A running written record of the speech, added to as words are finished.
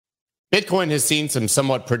Bitcoin has seen some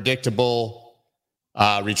somewhat predictable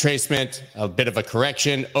retracement, a bit of a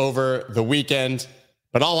correction over the weekend,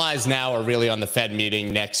 but all eyes now are really on the Fed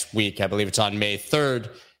meeting next week. I believe it's on May 3rd,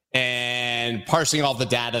 and parsing all the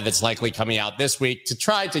data that's likely coming out this week to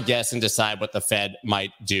try to guess and decide what the Fed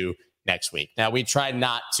might do next week. Now, we try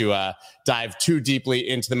not to dive too deeply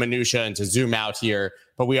into the minutia and to zoom out here,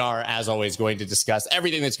 but we are, as always, going to discuss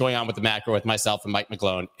everything that's going on with the macro with myself and Mike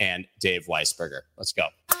McGlone and Dave Weisberger. Let's go.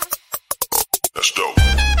 Let's go.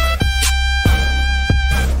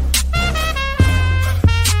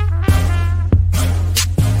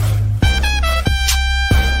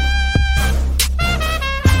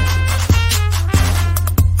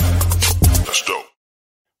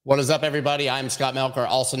 What is up, everybody? I'm Scott Melker,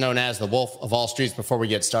 also known as the Wolf of All Streets. Before we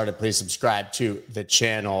get started, please subscribe to the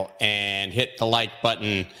channel and hit the like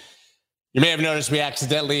button. You may have noticed we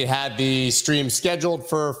accidentally had the stream scheduled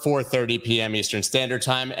for 4:30 p.m. Eastern Standard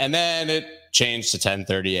Time, and then it changed to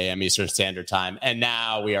 10:30 a.m. Eastern Standard Time. And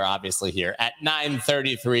now we are obviously here at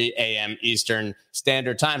 9:33 a.m. Eastern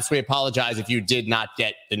Standard Time. So we apologize if you did not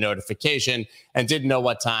get the notification and didn't know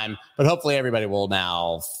what time, but hopefully everybody will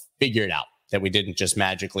now figure it out, that we didn't just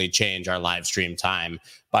magically change our live stream time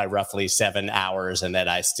by roughly 7 hours and that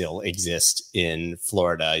I still exist in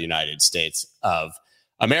Florida, United States of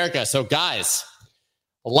America. So guys,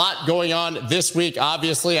 a lot going on this week.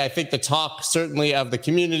 Obviously, I think the talk certainly of the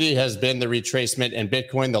community has been the retracement in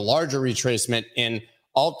Bitcoin, the larger retracement in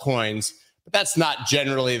altcoins, but that's not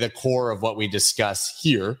generally the core of what we discuss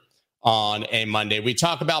here on a Monday. We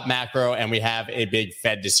talk about macro and we have a big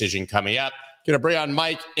Fed decision coming up. Going to bring on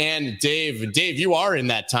Mike and Dave. Dave, you are in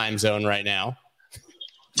that time zone right now.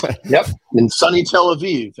 Yep, in sunny Tel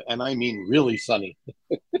Aviv, and I mean really sunny.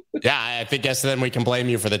 Yeah, I think then we can blame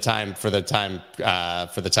you for the time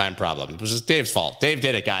problem. It was just Dave's fault. Dave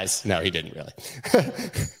did it, guys. No, he didn't really.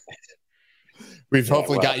 We've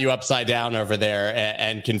hopefully got you upside down over there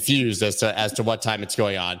and confused as to what time it's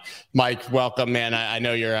going on. Mike, welcome, man. I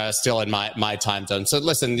know you're still in my time zone. So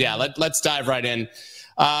listen, yeah, let's dive right in.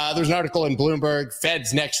 There's an article in Bloomberg,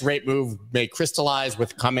 Fed's next rate move may crystallize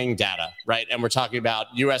with coming data, right? And we're talking about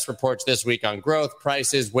U.S. reports this week on growth,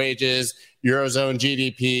 prices, wages, Eurozone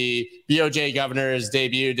GDP, BOJ governor's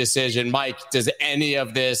debut decision. Mike, does any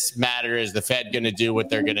of this matter? Is the Fed going to do what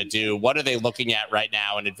they're going to do? What are they looking at right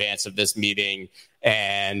now in advance of this meeting?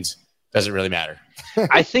 And does it really matter?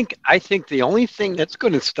 I think the only thing that's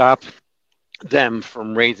going to stop them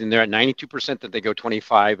from raising, they're at 92% that they go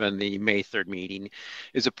 25 on the May 3rd meeting,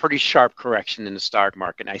 is a pretty sharp correction in the stock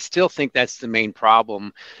market. I still think that's the main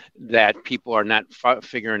problem that people are not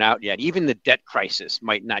figuring out yet. Even the debt crisis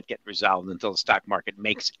might not get resolved until the stock market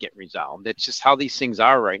makes it get resolved. It's just how these things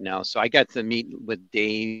are right now. So I got to meet with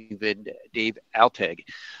Dave Alteg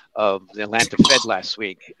of the Atlanta Fed last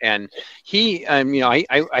week. And he,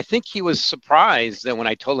 I think he was surprised that when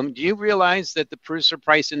I told him, do you realize that the producer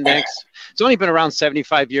price index, it's only been around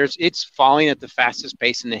 75 years. It's falling at the fastest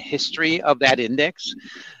pace in the history of that index.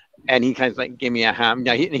 And he kind of like gave me a ham.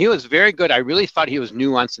 Now, he was very good. I really thought he was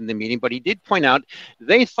nuanced in the meeting, but he did point out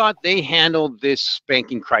they thought they handled this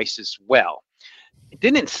banking crisis well.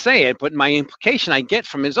 Didn't say it, but my implication I get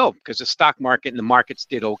from is, because the stock market and the markets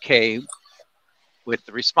did okay with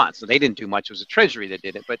the response. So they didn't do much. It was the Treasury that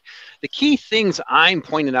did it. But the key things I'm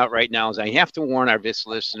pointing out right now is I have to warn our VIS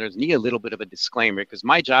listeners, need a little bit of a disclaimer, because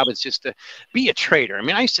my job is just to be a trader. I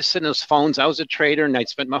mean, I used to sit in those phones. I was a trader, and I'd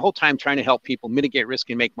spent my whole time trying to help people mitigate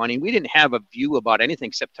risk and make money. We didn't have a view about anything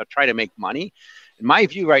except to try to make money. And my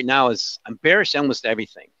view right now is I'm bearish almost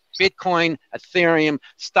everything. Bitcoin, Ethereum,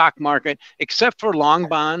 stock market, except for long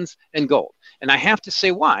bonds and gold. And I have to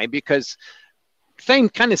say why, because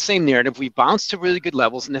same narrative. We bounced to really good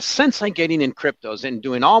levels. And the sense I'm getting in cryptos and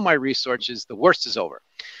doing all my research is the worst is over.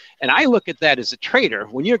 And I look at that as a trader.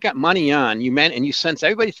 When you've got money on, you sense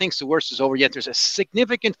everybody thinks the worst is over, yet there's a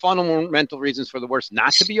significant fundamental reasons for the worst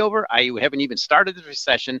not to be over. I haven't even started the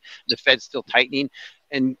recession. The Fed's still tightening,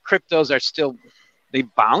 and cryptos are still, they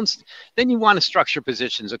bounced. Then you want to structure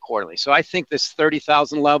positions accordingly. So I think this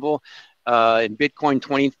 30,000 level in Bitcoin,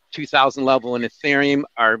 22,000 level in Ethereum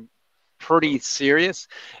are pretty serious.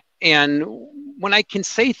 And when I can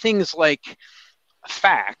say things like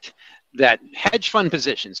fact that hedge fund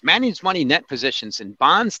positions, managed money net positions in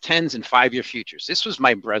bonds, 10s, and 5-year futures. This was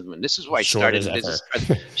my brethren. This is why I started in business.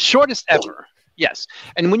 Shortest ever. Yes.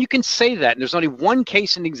 And when you can say that, and there's only one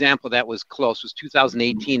case and example that was close, was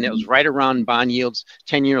 2018. That was right around bond yields.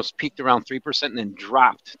 10 years peaked around 3% and then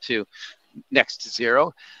dropped to next to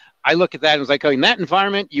zero. I look at that and was like, in that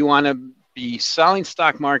environment, you want to be selling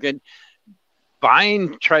stock market,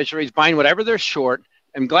 buying treasuries, buying whatever they're short,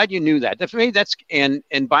 I'm glad you knew that. That's and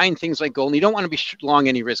buying things like gold. You don't want to be long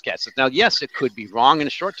any risk assets. Now, yes, it could be wrong in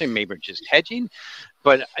the short term. Maybe just hedging.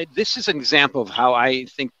 But this is an example of how I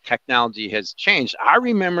think technology has changed. I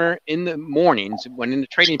remember in the mornings when in the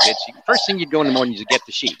trading pits, first thing you'd go in the morning is you get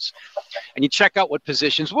the sheets. And you check out what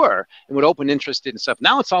positions were and what open interest did and stuff.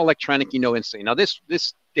 Now it's all electronic, instantly. Now this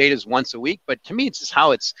data is once a week, but to me, it's just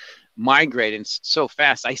how it's migrated so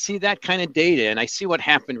fast. I see that kind of data, and I see what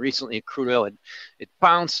happened recently at crude oil. It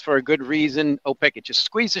bounced for a good reason. OPEC, it just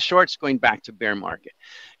squeezed the shorts, going back to bear market.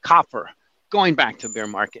 Copper, going back to bear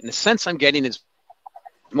market. And the sense I'm getting is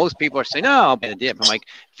most people are saying, "Oh, I'll bet a dip." I'm like,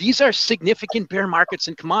 these are significant bear markets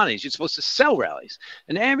in commodities. You're supposed to sell rallies.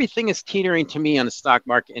 And everything is teetering to me on the stock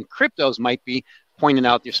market. And cryptos might be pointing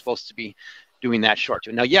out you're supposed to be doing that short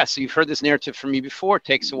term. Now, yes, you've heard this narrative from me before. It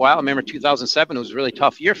takes a while. I remember 2007, it was a really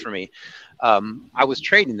tough year for me. I was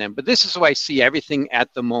trading them. But this is how I see everything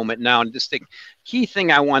at the moment now. And just the key thing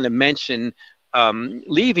I want to mention,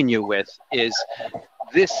 leaving you with, is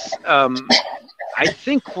this. I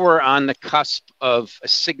think we're on the cusp of a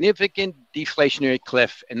significant deflationary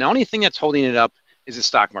cliff, and the only thing that's holding it up is the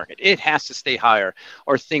stock market. It has to stay higher,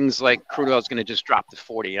 or things like crude oil is going to just drop to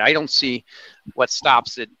 40. I don't see what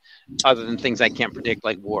stops it other than things I can't predict,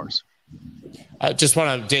 like wars. I just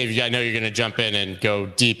want to, Dave, I know you're going to jump in and go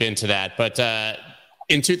deep into that, but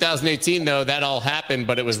in 2018, though, that all happened,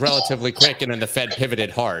 but it was relatively quick, and then the Fed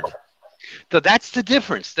pivoted hard. So that's the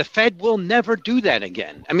difference. The Fed will never do that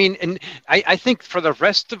again. I mean, and I think for the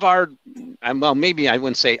rest of our, well, maybe I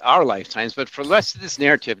wouldn't say our lifetimes, but for the rest of this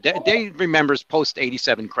narrative, Dave remembers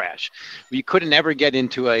post-87 crash. We couldn't ever get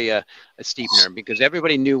into a steepener because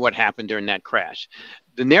everybody knew what happened during that crash.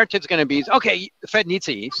 The narrative's going to be, okay, the Fed needs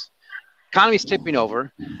to ease. Economy's tipping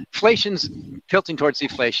over. Inflation's tilting towards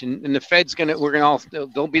deflation. And the Fed's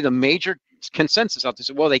there'll be the major consensus out there.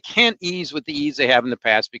 So, well, they can't ease with the ease they have in the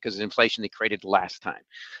past because of the inflation they created last time.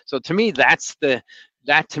 So to me, that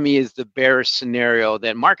to me is the bearish scenario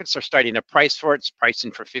that markets are starting to price for. It's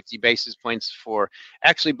pricing for 50 basis points for,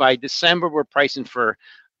 actually by December, we're pricing for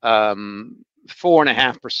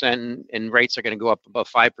 4.5%, and rates are going to go up above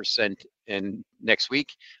 5% in next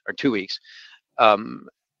week or 2 weeks.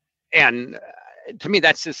 And to me,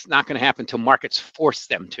 that's just not going to happen until markets force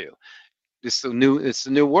them to. It's the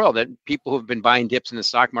new world that people who've been buying dips in the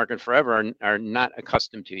stock market forever are not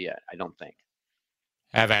accustomed to yet, I don't think.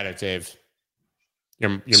 Have at it, Dave.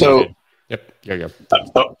 You're so muted. Yep, you're good.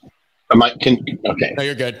 Okay. No,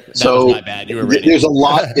 you're good. That so was my bad. You were ready. There's a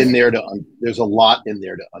lot in there to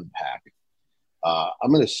unpack.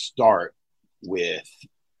 I'm going to start with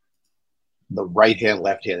the right-hand,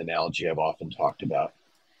 left-hand analogy I've often talked about.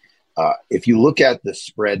 If you look at the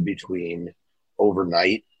spread between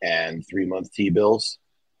overnight and 3-month T-bills,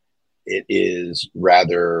 it is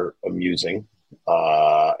rather amusing.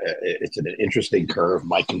 It's an interesting curve.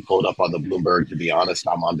 Mike can pull it up on the Bloomberg. To be honest,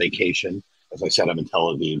 I'm on vacation. As I said, I'm in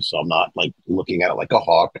Tel Aviv, so I'm not like looking at it like a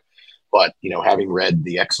hawk. But, having read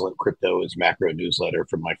the excellent Crypto is Macro newsletter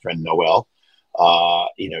from my friend Noelle,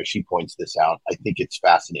 she points this out. I think it's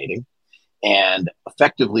fascinating. And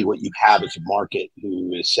effectively what you have is a market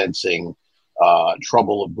who is sensing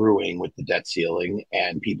trouble of brewing with the debt ceiling,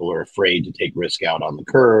 and people are afraid to take risk out on the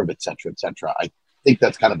curve, et cetera, et cetera. I think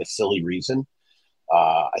that's kind of a silly reason.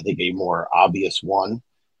 I think a more obvious one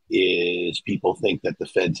is people think that the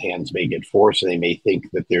Fed's hands may get forced, and they may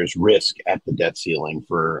think that there's risk at the debt ceiling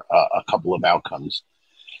for a couple of outcomes.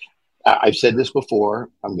 I've said this before.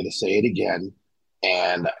 I'm going to say it again.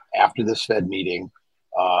 And after this Fed meeting,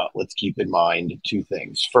 let's keep in mind two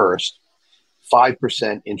things. First,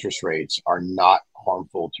 5% interest rates are not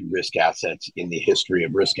harmful to risk assets in the history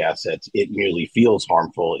of risk assets. It merely feels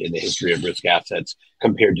harmful in the history of risk assets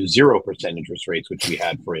compared to 0% interest rates, which we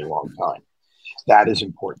had for a long time. That is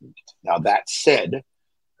important. Now, that said,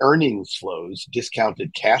 earnings flows,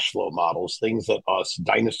 discounted cash flow models, things that us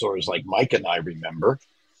dinosaurs like Mike and I remember,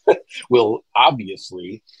 will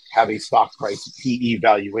obviously have a stock price PE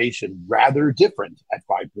valuation rather different at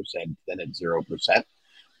 5% than at 0%.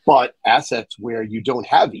 But assets where you don't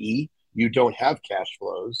have E, you don't have cash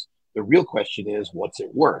flows, the real question is, what's it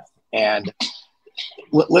worth? And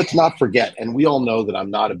let's not forget, and we all know that I'm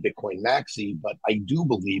not a Bitcoin maxi, but I do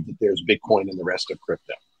believe that there's Bitcoin in the rest of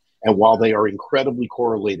crypto. And while they are incredibly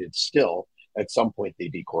correlated still, at some point they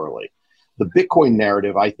decorrelate. The Bitcoin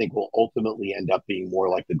narrative, I think, will ultimately end up being more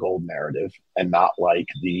like the gold narrative and not like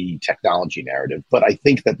the technology narrative. But I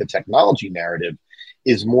think that the technology narrative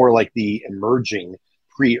is more like the emerging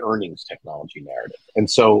pre-earnings technology narrative. And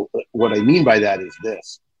so what I mean by that is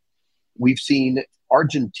this. We've seen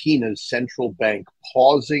Argentina's central bank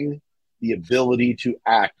pausing the ability to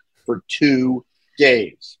act for 2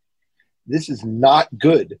 days. This is not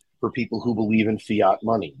good for people who believe in fiat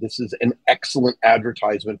money. This is an excellent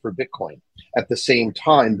advertisement for Bitcoin. At the same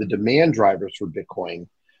time, the demand drivers for Bitcoin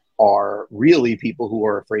are really people who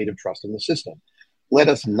are afraid of trusting the system. Let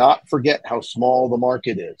us not forget how small the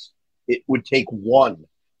market is. It would take one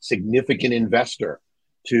significant investor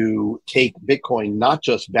to take Bitcoin not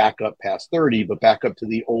just back up past 30, but back up to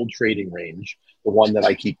the old trading range, the one that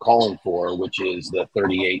I keep calling for, which is the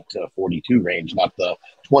 38 to 42 range, not the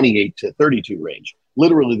 28 to 32 range.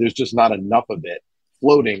 Literally, there's just not enough of it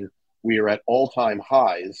floating. We are at all-time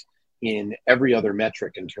highs in every other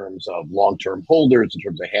metric in terms of long-term holders, in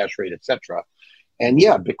terms of hash rate, etc. And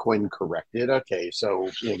yeah, Bitcoin corrected. Okay, so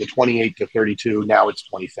the 28 to 32, now it's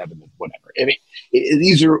 27, whatever. I mean,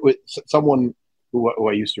 these are someone who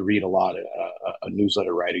I used to read a lot, a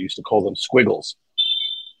newsletter writer used to call them squiggles.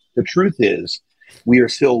 The truth is, we are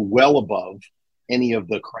still well above any of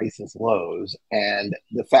the crisis lows. And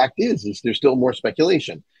the fact is there's still more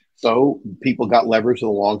speculation. So people got leveraged to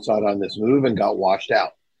the long side on this move and got washed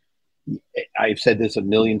out. I've said this a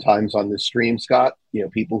million times on this stream, Scott.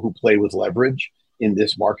 People who play with leverage in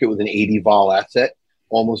this market with an 80 vol asset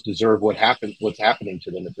almost deserve what's happening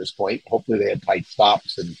to them at this point. Hopefully they had tight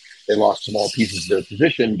stops and they lost small pieces of their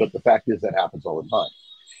position, but the fact is that happens all the time.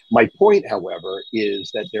 My point, however,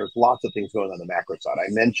 is that there's lots of things going on the macro side. I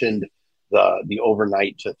mentioned the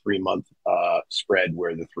overnight to 3 month spread,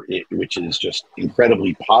 which is just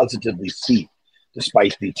incredibly positively steep,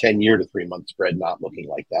 despite the 10-year to 3 month spread not looking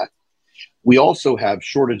like that. We also have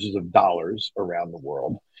shortages of dollars around the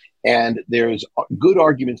world. And there's good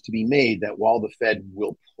arguments to be made that while the Fed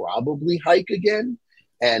will probably hike again,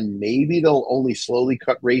 and maybe they'll only slowly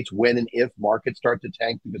cut rates when and if markets start to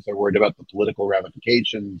tank because they're worried about the political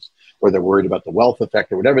ramifications or they're worried about the wealth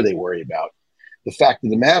effect or whatever they worry about, the fact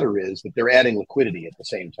of the matter is that they're adding liquidity at the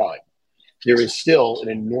same time. There is still an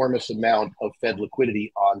enormous amount of Fed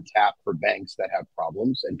liquidity on tap for banks that have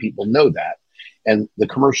problems, and people know that. And the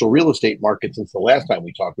commercial real estate market, since the last time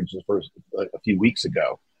we talked, which was a few weeks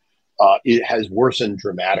ago, it has worsened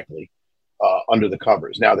dramatically under the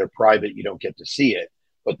covers. Now they're private, you don't get to see it,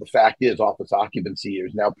 but the fact is office occupancy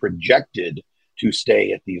is now projected to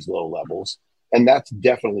stay at these low levels. And that's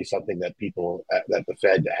definitely something that that the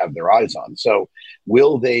Fed have their eyes on. So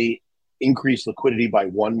will they increase liquidity by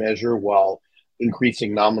one measure while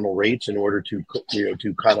increasing nominal rates in order to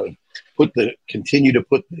kind of continue to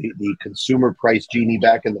put the consumer price genie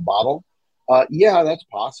back in the bottle? Yeah, that's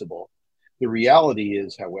possible. The reality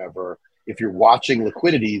is, however, if you're watching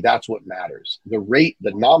liquidity, that's what matters. The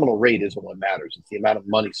nominal rate isn't what matters. It's the amount of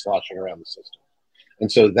money sloshing around the system.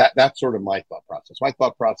 And so that's sort of my thought process. My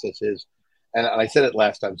thought process is, and I said it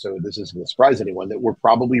last time, so this isn't going to surprise anyone, that we're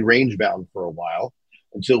probably range bound for a while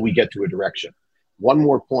until we get to a direction. One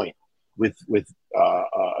more point with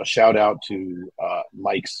a shout out to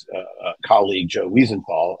Mike's colleague, Joe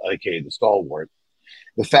Wiesenthal, aka the Stalwart.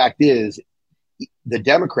 The fact is, the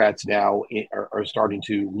Democrats now are starting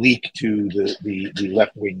to leak to the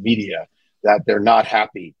left-wing media that they're not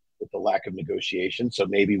happy with the lack of negotiation. So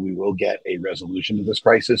maybe we will get a resolution to this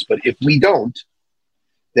crisis. But if we don't,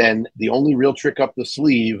 then the only real trick up the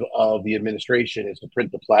sleeve of the administration is to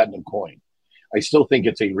print the platinum coin. I still think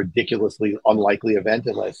it's a ridiculously unlikely event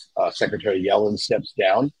unless Secretary Yellen steps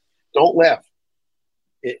down. Don't laugh.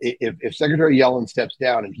 If Secretary Yellen steps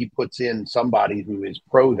down and he puts in somebody who is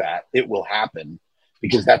pro that, it will happen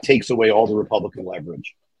because that takes away all the Republican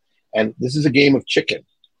leverage. And this is a game of chicken.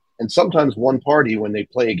 And sometimes one party, when they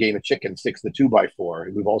play a game of chicken, sticks the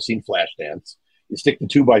 2x4. We've all seen Flashdance. You stick the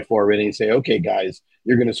 2x4 in and you say, okay, guys,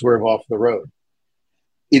 you're going to swerve off the road.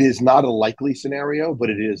 It is not a likely scenario,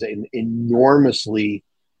 but it is an enormously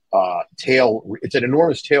it's an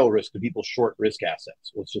enormous tail risk to people's short risk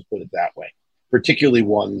assets. Let's just put it that way. Particularly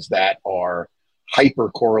ones that are hyper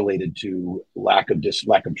correlated to lack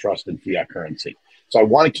of trust in fiat currency. So I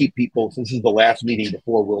want to keep people, since this is the last meeting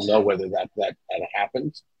before we'll know whether that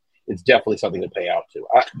happens, it's definitely something to pay out to.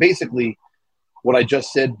 Basically, what I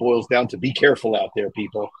just said boils down to be careful out there,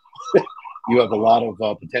 people. You have a lot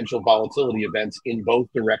of potential volatility events in both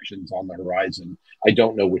directions on the horizon. I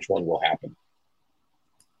don't know which one will happen.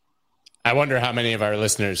 I wonder how many of our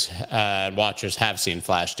listeners and watchers have seen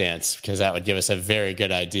Flashdance, because that would give us a very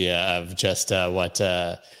good idea of just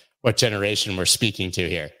what generation we're speaking to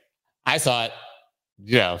here. I saw it,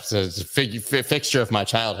 it's a fixture of my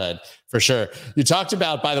childhood for sure. You talked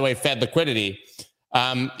about, by the way, Fed liquidity.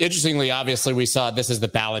 Interestingly, obviously, we saw this is the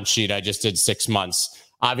balance sheet I just did 6 months.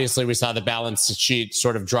 Obviously, we saw the balance sheet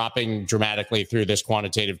sort of dropping dramatically through this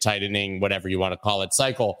quantitative tightening, whatever you want to call it,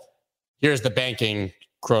 cycle. Here's the banking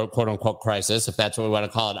quote unquote crisis, if that's what we want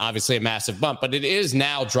to call it. Obviously a massive bump, but it is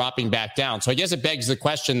now dropping back down. So I guess it begs the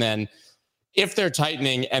question then, if they're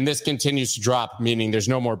tightening and this continues to drop, meaning there's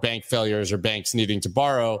no more bank failures or banks needing to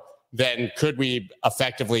borrow, then could we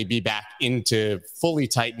effectively be back into fully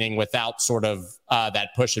tightening without sort of that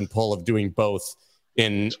push and pull of doing both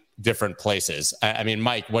in different places? I mean,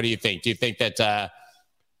 Mike, what do you think? Do you think that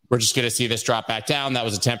we're just going to see this drop back down? That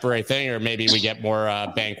was a temporary thing, or maybe we get more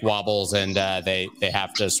bank wobbles and they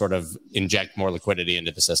have to sort of inject more liquidity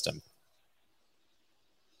into the system?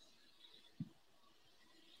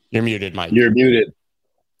 You're muted, Mike. You're muted.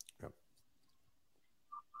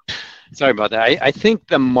 Sorry about that. I think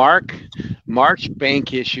the March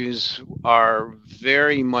bank issues are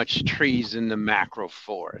very much trees in the macro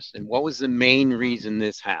forest. And what was the main reason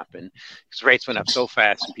this happened? Because rates went up so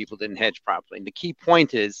fast and people didn't hedge properly. And the key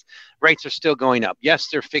point is rates are still going up. Yes,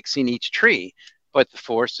 they're fixing each tree, but the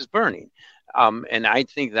forest is burning. And I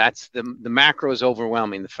think that's the macro is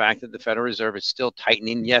overwhelming. The fact that the Federal Reserve is still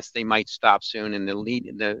tightening. Yes, they might stop soon, and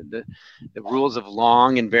the rules of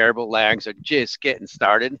long and variable lags are just getting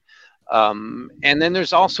started. And then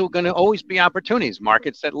there's also going to always be opportunities,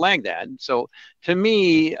 markets that lag that. So to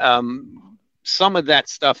me, some of that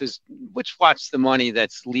stuff is which watch the money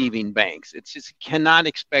that's leaving banks. It's just cannot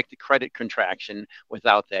expect a credit contraction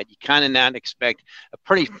without that. You kind of not expect a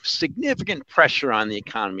pretty significant pressure on the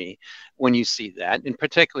economy when you see that, in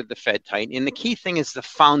particular the Fed tightening. And the key thing is the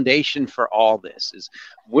foundation for all this is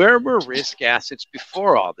where were risk assets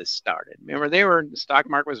before all this started? Remember, the stock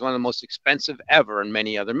market was one of the most expensive ever in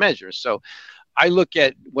many other measures. So I look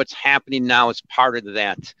at what's happening now as part of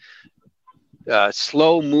that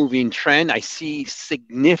slow moving trend. I see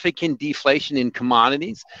significant deflation in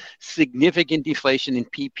commodities, significant deflation in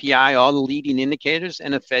PPI, all the leading indicators,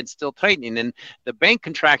 and the Fed still tightening. And the bank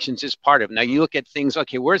contractions is part of it. Now you look at things,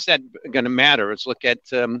 okay, where's that going to matter? Let's look at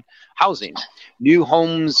housing. New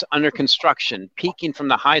homes under construction, peaking from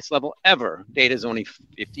the highest level ever. Data is only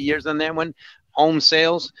 50 years on that one. Home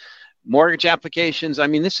sales. Mortgage applications. I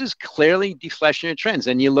mean, this is clearly deflationary trends.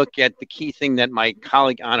 And you look at the key thing that my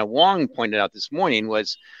colleague Anna Wong pointed out this morning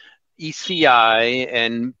was ECI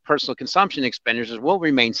and personal consumption expenditures will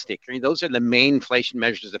remain sticky. Those are the main inflation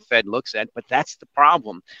measures the Fed looks at, but that's the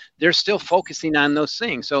problem. They're still focusing on those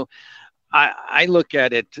things. So I look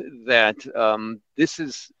at it that this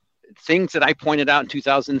is things that I pointed out in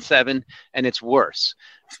 2007, and it's worse.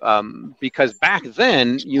 Because back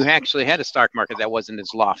then you actually had a stock market that wasn't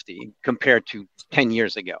as lofty compared to 10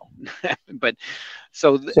 years ago. But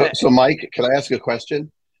so Mike, can I ask a question?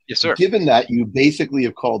 Yes, sir. Given that you basically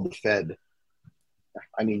have called the Fed,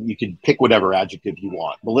 I mean, you can pick whatever adjective you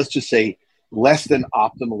want, but let's just say less than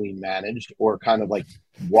optimally managed, or kind of like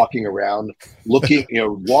walking around, looking,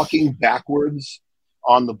 walking backwards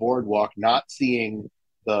on the boardwalk, not seeing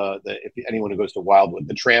if anyone who goes to Wildwood,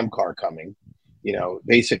 the tram car coming,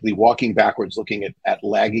 basically walking backwards, looking at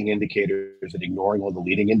lagging indicators and ignoring all the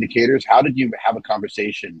leading indicators. How did you have a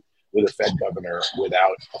conversation with a Fed governor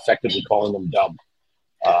without effectively calling them dumb?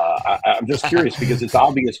 I'm just curious because it's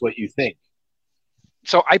obvious what you think.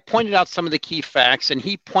 So I pointed out some of the key facts, and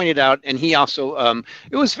he pointed out, and he also,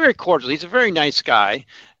 it was very cordial. He's a very nice guy,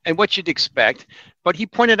 and what you'd expect. But he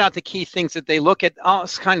pointed out the key things that they look at, all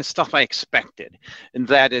this kind of stuff I expected. And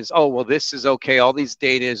that is, oh, well, this is okay. All these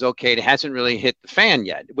data is okay. It hasn't really hit the fan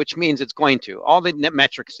yet, which means it's going to. All the net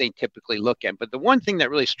metrics they typically look at. But the one thing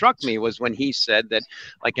that really struck me was when he said that,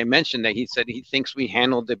 like I mentioned, that he said he thinks we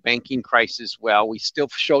handled the banking crisis well. We still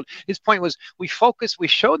showed, his point was we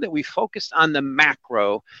showed that we focused on the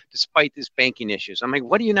macro despite these banking issues. I'm like,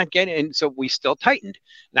 what are you not getting? And so we still tightened.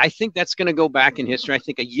 And I think that's going to go back in history. I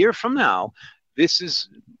think a year from now,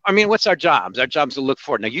 what's our jobs? Our jobs to look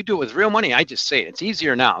forward. Now, you do it with real money. I just say it. It's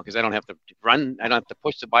easier now because I don't have to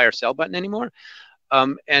push the buy or sell button anymore.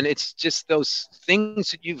 And it's just those things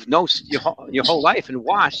that you've noticed your whole life and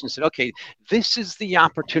watched and said, okay, this is the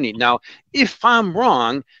opportunity. Now, if I'm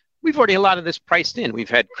wrong, we've already a lot of this priced in. We've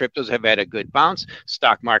had cryptos have had a good bounce.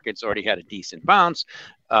 Stock market's already had a decent bounce.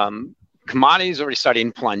 Commodities already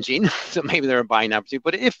starting plunging, so maybe they're a buying opportunity.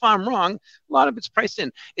 But if I'm wrong, a lot of it's priced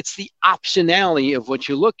in. It's the optionality of what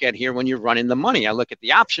you look at here when you're running the money. I look at the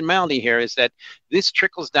optionality here is that this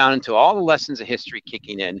trickles down into all the lessons of history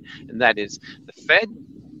kicking in, and that is the Fed.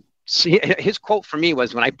 See, his quote for me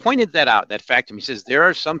was when I pointed that out, that fact to him, he says, there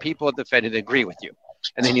are some people at the Fed that agree with you.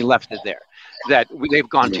 And then he left it there, that they've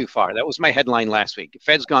gone too far. That was my headline last week.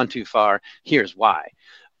 Fed's gone too far. Here's why.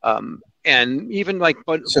 And even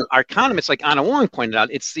our economists, like Anna Wong pointed out,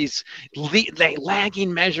 it's these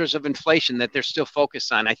lagging measures of inflation that they're still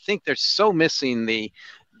focused on. I think they're so missing the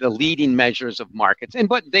the leading measures of markets.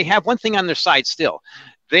 But they have one thing on their side still.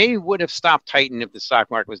 They would have stopped tightening if the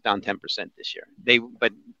stock market was down 10% this year.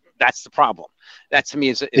 But that's the problem. That to me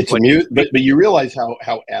is but you realize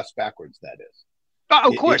how ass backwards that is.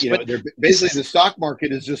 Oh, of course. But basically the stock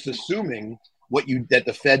market is just assuming that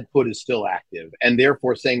the Fed put is still active, and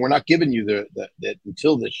therefore saying we're not giving you the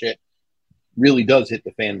until the shit really does hit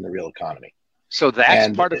the fan in the real economy. So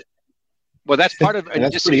that's part of. Well, that's part of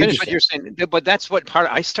just to finish what you're saying. But that's what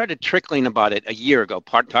I started trickling about it a year ago,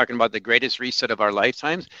 talking about the greatest reset of our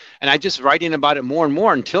lifetimes. And I just writing about it more and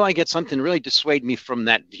more until I get something really dissuade me from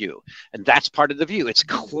that view. And that's part of the view. It's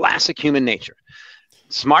classic human nature.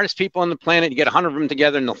 Smartest people on the planet, you get 100 of them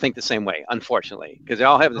together and they'll think the same way, unfortunately, because they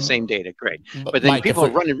all have the same data. Great. But then Mike, people are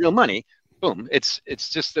running real money. Boom. It's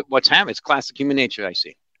just that what's happening. It's classic human nature, I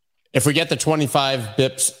see. If we get the 25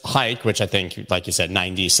 bips hike, which I think, like you said,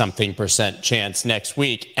 90-something% chance next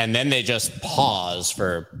week, and then they just pause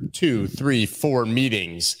for 2, 3, 4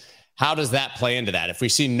 meetings, how does that play into that if we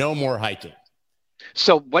see no more hiking?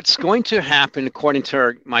 So what's going to happen, according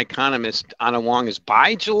to my economist, Anna Wong, is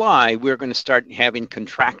by July, we're going to start having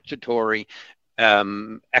contractory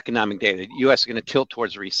economic data. The U.S. is going to tilt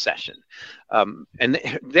towards recession. And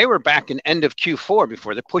they were back in end of Q4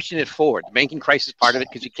 before. They're pushing it forward. The banking crisis part of it,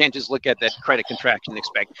 because you can't just look at that credit contraction and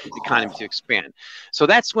expect the economy to expand. So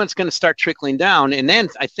that's when it's going to start trickling down. And then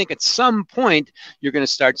I think at some point, you're going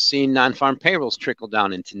to start seeing non-farm payrolls trickle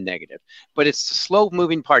down into negative. But it's the slow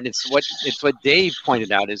moving part. It's what Dave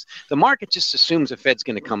pointed out is the market just assumes the Fed's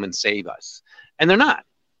going to come and save us. And they're not.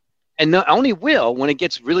 And they only will when it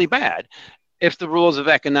gets really bad. If the rules of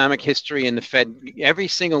economic history and the Fed, every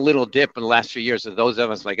single little dip in the last few years of those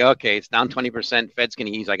of us like, okay, it's down 20%, Fed's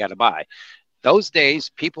going to ease, I got to buy. Those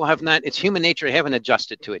days, people have not, it's human nature, they haven't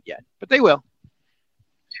adjusted to it yet, but they will.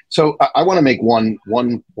 So I want to make one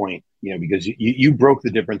point, because you broke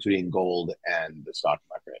the difference between gold and the stock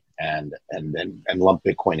market and lump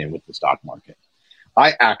Bitcoin in with the stock market.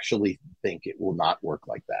 I actually think it will not work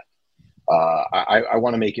like that. I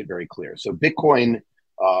want to make it very clear. So Bitcoin,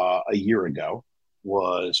 a year ago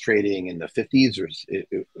was trading in the 50s, or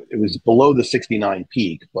it was below the 69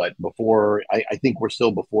 peak, but before, I think we're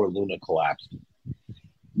still before Luna collapsed.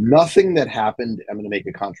 Nothing that happened, I'm going to make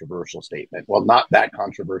a controversial statement. Well, not that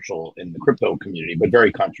controversial in the crypto community, but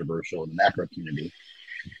very controversial in the macro community.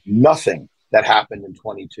 Nothing that happened in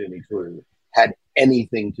 2022 had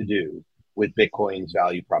anything to do with Bitcoin's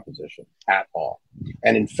value proposition at all.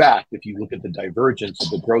 And in fact, if you look at the divergence of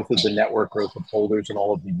the growth of the network, growth of holders, and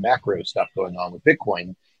all of the macro stuff going on with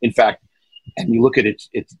Bitcoin, in fact, and you look at it's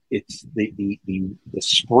the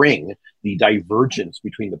spring, the divergence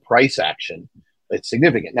between the price action, it's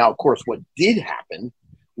significant. Now, of course, what did happen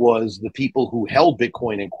was the people who held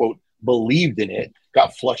Bitcoin and, quote, believed in it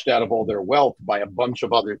got flushed out of all their wealth by a bunch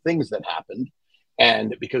of other things that happened.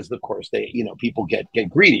 And because, of course, people get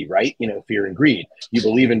greedy, right? Fear and greed. You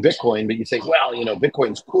believe in Bitcoin, but you say, well,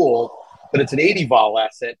 Bitcoin's cool, but it's an 80 vol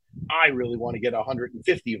asset. I really want to get a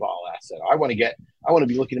 150 vol asset. I want to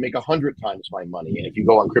be looking to make 100 times my money. And if you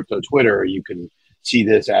go on crypto Twitter, you can see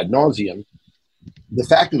this ad nauseum. The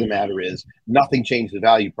fact of the matter is nothing changed the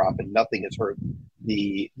value prop and nothing has hurt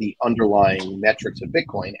the underlying metrics of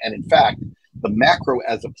Bitcoin. And in fact, the macro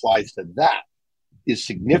as applies to that is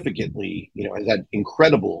significantly, has had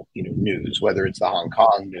incredible, news, whether it's the Hong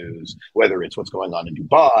Kong news, whether it's what's going on in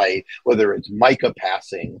Dubai, whether it's MICA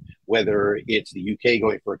passing, whether it's the UK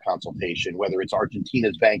going for a consultation, whether it's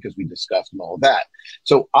Argentina's bank, as we discussed, and all of that.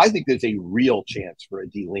 So I think there's a real chance for a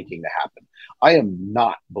delinking to happen. I am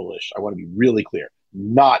not bullish. I want to be really clear,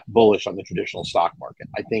 not bullish on the traditional stock market.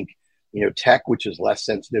 I think, tech, which is less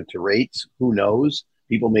sensitive to rates, who knows?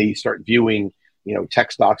 People may start viewing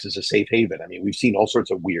tech stocks as a safe haven. I mean, we've seen all sorts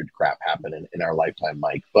of weird crap happen in our lifetime,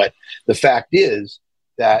 Mike. But the fact is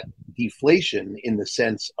that deflation in the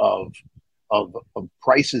sense of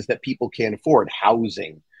prices that people can't afford,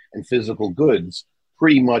 housing and physical goods,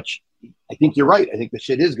 pretty much, I think you're right. I think the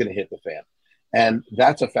shit is going to hit the fan. And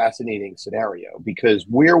that's a fascinating scenario because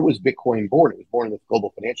where was Bitcoin born? It was born in the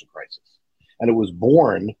global financial crisis. And it was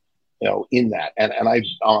born, in that. And I,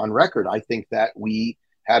 on record, I think that we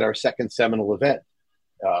had our second seminal event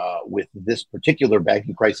with this particular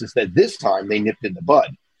banking crisis that this time they nipped in the bud.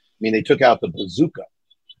 I mean, they took out the bazooka,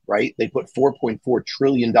 right? They put $4.4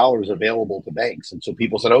 trillion available to banks. And so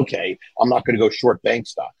people said, okay, I'm not going to go short bank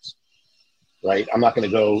stocks, right? I'm not going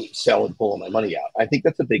to go sell and pull my money out. I think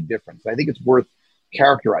that's a big difference. I think it's worth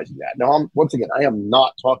characterizing that. Now, once again, I am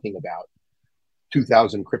not talking about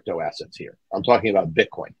 2,000 crypto assets here. I'm talking about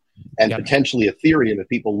Bitcoin and potentially Ethereum if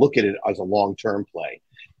people look at it as a long-term play.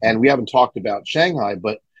 And we haven't talked about Shanghai,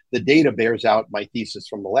 but the data bears out my thesis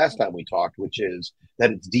from the last time we talked, which is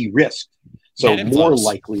that it's de-risked. So more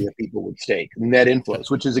likely that people would stake net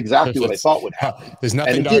inflows, which is exactly what I thought would happen. There's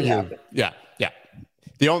nothing and to it did argue. happen. Yeah.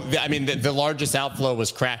 The largest outflow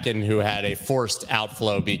was Kraken, who had a forced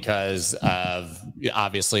outflow because of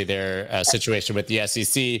obviously their situation with the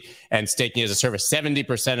SEC and staking as a service.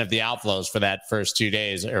 70% of the outflows for that first 2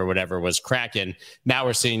 days or whatever was Kraken. Now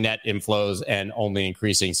we're seeing net inflows and only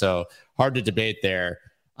increasing. So hard to debate there,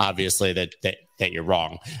 obviously, that you're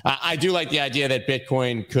wrong. I do like the idea that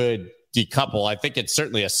Bitcoin could decouple. I think it's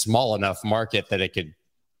certainly a small enough market that it could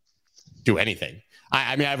do anything.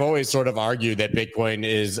 I mean, I've always sort of argued that Bitcoin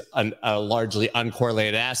is a largely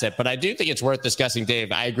uncorrelated asset, but I do think it's worth discussing,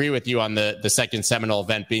 Dave. I agree with you on the second seminal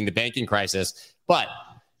event being the banking crisis, but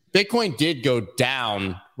Bitcoin did go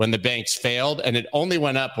down when the banks failed, and it only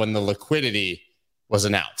went up when the liquidity was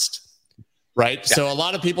announced, right? Yeah. So a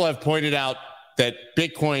lot of people have pointed out that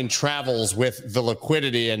Bitcoin travels with the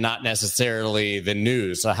liquidity and not necessarily the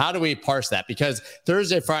news. So how do we parse that? Because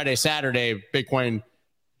Thursday, Friday, Saturday, Bitcoin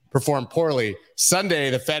performed poorly. Sunday,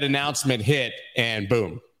 the Fed announcement hit, and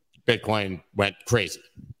boom, Bitcoin went crazy.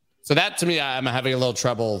 So that, to me, I'm having a little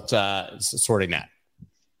trouble sorting that.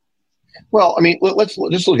 Well, I mean, let's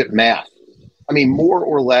just look at math. I mean, more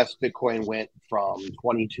or less, Bitcoin went from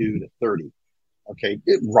 22 to 30. Okay,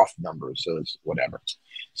 rough numbers, so it's whatever.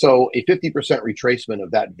 So a 50% retracement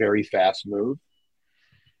of that very fast move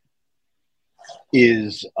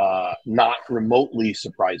is not remotely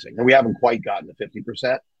surprising. And we haven't quite gotten to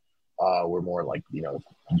 50%. We're more like,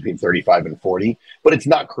 between 35 and 40. But it's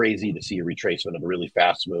not crazy to see a retracement of a really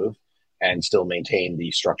fast move and still maintain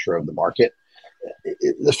the structure of the market.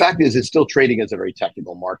 The fact is, it's still trading as a very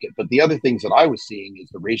technical market. But the other things that I was seeing is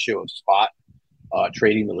the ratio of spot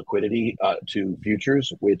trading the liquidity to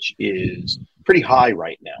futures, which is pretty high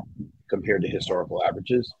right now compared to historical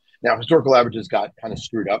averages. Now, historical averages got kind of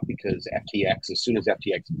screwed up because FTX, as soon as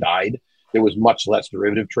FTX died, there was much less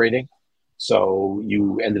derivative trading. So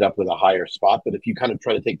you ended up with a higher spot. But if you kind of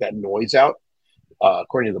try to take that noise out,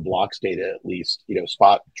 according to the blocks data, at least,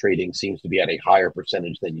 spot trading seems to be at a higher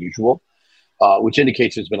percentage than usual, which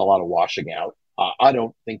indicates there's been a lot of washing out. I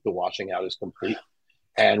don't think the washing out is complete.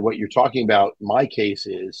 And what you're talking about, in my case,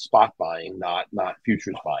 is spot buying, not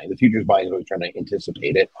futures buying. The futures buying is always trying to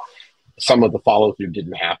anticipate it. Some of the follow through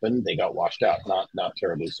didn't happen; they got washed out. Not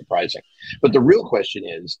terribly surprising. But the real question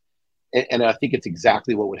is, and I think it's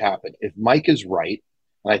exactly what would happen if Mike is right,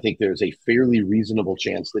 and I think there's a fairly reasonable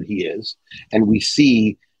chance that he is, and we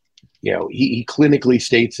see, he clinically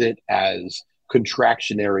states it as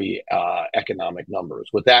contractionary economic numbers.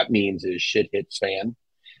 What that means is shit hits fan.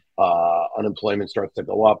 Unemployment starts to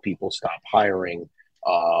go up. People stop hiring.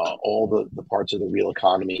 All the parts of the real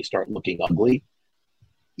economy start looking ugly.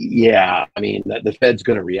 Yeah, I mean, the Fed's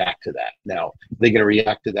going to react to that. Now, they're going to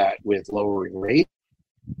react to that with lowering rates.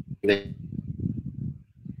 I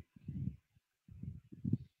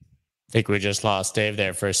think we just lost Dave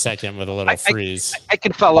there for a second with a little freeze. I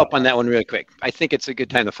can follow up on that one really quick. I think it's a good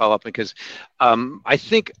time to follow up because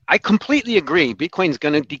I completely agree. Bitcoin's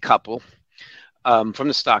going to decouple from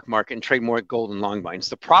the stock market and trade more at gold and long binds.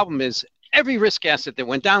 The problem is every risk asset that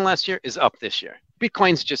went down last year is up this year.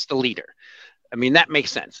 Bitcoin's just the leader. I mean, that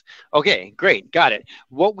makes sense. Okay, great. Got it.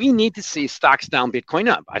 What we need to see is stocks down, Bitcoin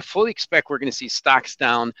up. I fully expect we're going to see stocks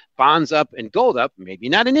down, bonds up, and gold up. Maybe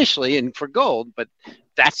not initially and for gold, but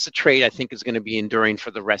that's the trade I think is going to be enduring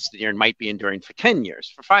for the rest of the year and might be enduring for 10 years,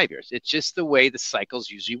 for 5 years. It's just the way the cycles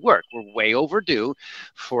usually work. We're way overdue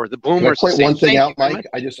for the boomers. Can I point one thing out, Mike?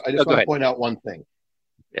 I just want to point out one thing.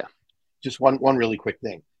 Yeah. Just one really quick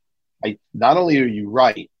thing. Not only are you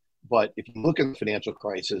right, but if you look at the financial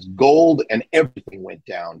crisis, gold and everything went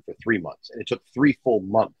down for 3 months, and it took 3 full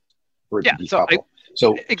months for it to decouple.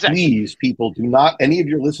 So exactly. Please, people, do not, any of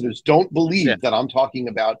your listeners, don't believe that I'm talking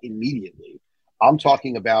about immediately. I'm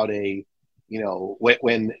talking about when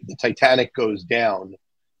the Titanic goes down,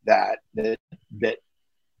 that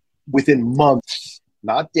within months,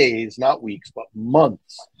 not days, not weeks, but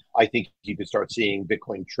months, I think you could start seeing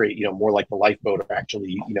Bitcoin trade, more like the lifeboat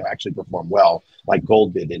actually perform well, like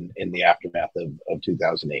gold did in the aftermath of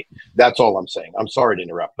 2008. That's all I'm saying. I'm sorry to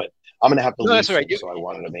interrupt, but I'm going to have to leave. That's right. So I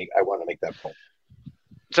wanted to make that point.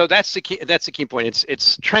 So that's the key. That's the key point.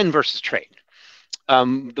 It's trend versus trade.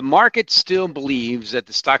 The market still believes that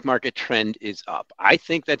the stock market trend is up. I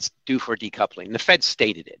think that's due for decoupling. The Fed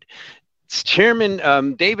stated it.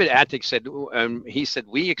 Chairman David Attic said, he said,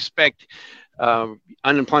 we expect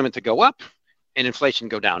unemployment to go up and inflation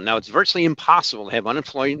go down. Now, it's virtually impossible to have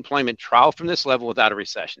unemployment trial from this level without a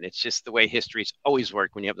recession. It's just the way history's always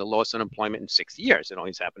worked when you have the lowest unemployment in 60 years. It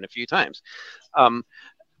always happened a few times.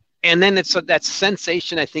 And then it's that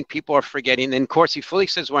sensation I think people are forgetting. And of course, he fully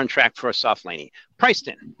says we're on track for a soft landing. Priced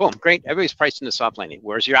in. Boom. Great. Everybody's priced in the soft landing.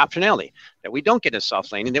 Where's your optionality? That we don't get a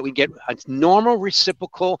soft landing, that we get a normal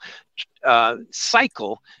reciprocal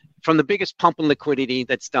cycle from the biggest pump in liquidity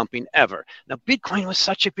that's dumping ever. Now, Bitcoin was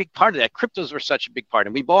such a big part of that. Cryptos were such a big part.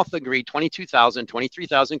 And we both agree 22,000,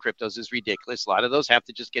 23,000 cryptos is ridiculous. A lot of those have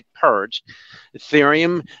to just get purged.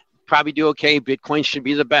 Ethereum probably do okay. Bitcoin should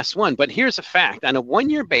be the best one. But here's a fact. On a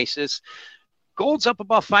one-year basis, gold's up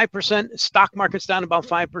about 5%. Stock market's down about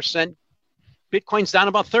 5%. Bitcoin's down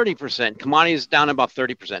about 30%. Commodities down about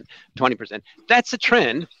 30%, 20%. That's a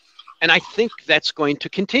trend. And I think that's going to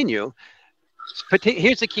continue. But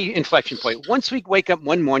here's the key inflection point. Once we wake up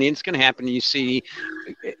one morning, it's going to happen. You see,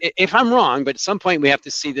 if I'm wrong, but at some point we have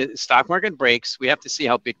to see the stock market breaks. We have to see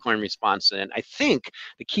how Bitcoin responds to it. And I think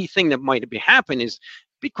the key thing that might be happening is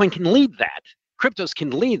Bitcoin can lead that. Cryptos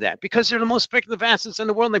can lead that because they're the most speculative assets in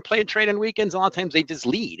the world. They play and trade on weekends. A lot of times they just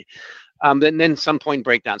lead. Then some point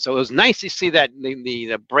breakdown. So it was nice to see that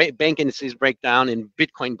the bank indices break down and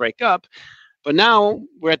Bitcoin break up. But now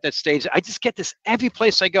we're at that stage. I just get this every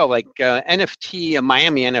place I go, like NFT,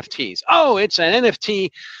 Miami NFTs. Oh, it's an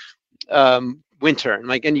NFT winter.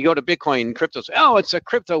 And you go to Bitcoin cryptos. Oh, it's a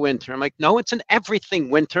crypto winter. I'm like, no, it's an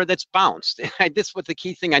everything winter that's bounced. This was the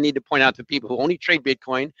key thing I need to point out to people who only trade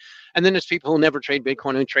Bitcoin. And then there's people who never trade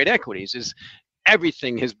Bitcoin and trade equities. Is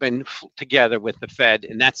everything has been together with the Fed.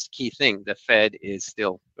 And that's the key thing. The Fed is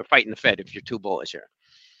still, they're fighting the Fed if you're too bullish here.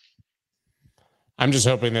 I'm just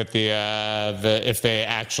hoping that the if they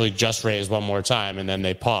actually just raise one more time and then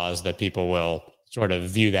they pause, that people will sort of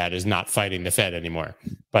view that as not fighting the Fed anymore.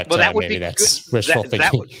 But that maybe that's good. Wishful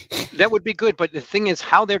thinking. That would be good. But the thing is,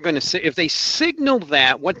 how they're going to if they signal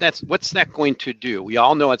that, what's that going to do? We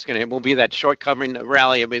all know it will be that short covering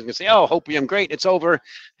rally. Everybody's going to say, "Oh, hopium, great, it's over.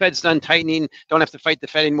 Fed's done tightening. Don't have to fight the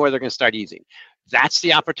Fed anymore. They're going to start easing." That's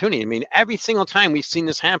the opportunity. I mean, every single time we've seen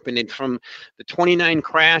this happen, and from the 29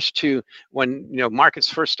 crash to when markets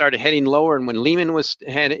first started heading lower, and when Lehman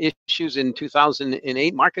had issues in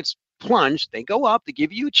 2008, markets plunge. They go up. They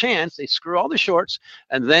give you a chance. They screw all the shorts,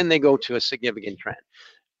 and then they go to a significant trend.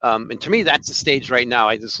 And to me, that's the stage right now.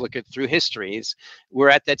 I just look at through histories. We're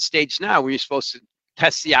at that stage now where you're supposed to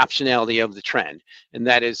test the optionality of the trend, and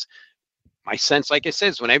that is. My sense, like I said,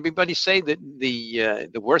 is when everybody say that the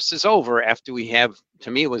worst is over after we have, to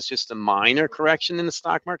me, it was just a minor correction in the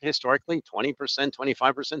stock market historically, 20%,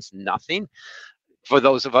 25% is nothing. For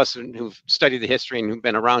those of us who've studied the history and who've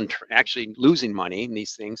been around actually losing money in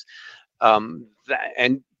these things,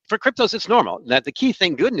 and for cryptos, it's normal. That the key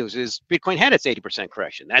thing, good news, is Bitcoin had its 80%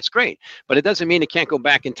 correction. That's great. But it doesn't mean it can't go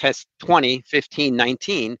back and test 20, 15,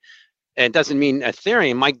 19. And it doesn't mean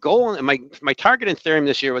Ethereum. My goal and my target in Ethereum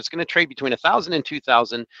this year was going to trade between 1,000 and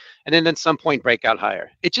 2,000, and then at some point break out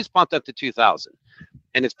higher. It just bumped up to 2,000,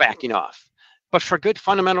 and it's backing off. But for good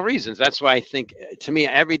fundamental reasons. That's why I think, to me,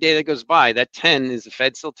 every day that goes by, that 10 is the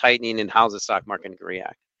Fed still tightening, and how's the stock market going to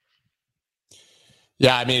react?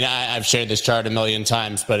 Yeah, I mean, I've shared this chart a million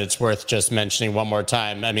times, but it's worth just mentioning one more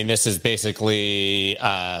time. I mean, this is basically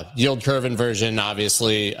yield curve inversion,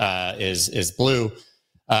 obviously, is blue.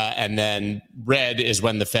 And then red is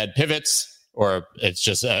when the Fed pivots, or it's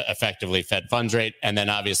just effectively Fed funds rate. And then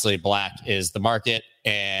obviously black is the market.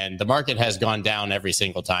 And the market has gone down every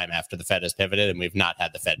single time after the Fed has pivoted, and we've not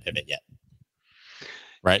had the Fed pivot yet.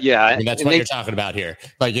 Right? Yeah. I mean, that's what you're talking about here.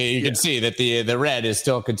 Like you can see that the red is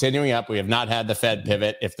still continuing up. We have not had the Fed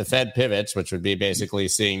pivot. If the Fed pivots, which would be basically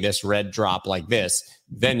seeing this red drop like this,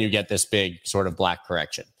 then you get this big sort of black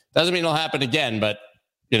correction. Doesn't mean it'll happen again, but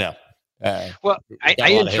well,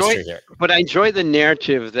 I enjoy the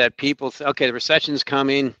narrative that people say, okay, the recession's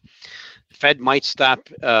coming, the Fed might stop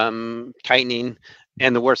tightening,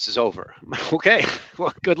 and the worst is over. Okay,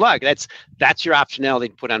 well, good luck. That's your optionality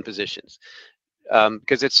to put on positions,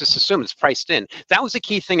 because it's just assumed it's priced in. That was the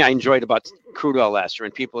key thing I enjoyed about crude oil last year,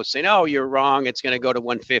 and people are saying, "Oh, you're wrong. It's going to go to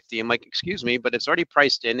 150." I'm like, "Excuse me, but it's already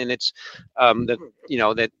priced in, and it's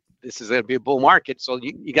that." This is going to be a bull market, so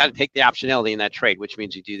you got to take the optionality in that trade, which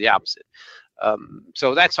means you do the opposite.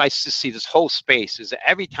 So that's why I just see this whole space is that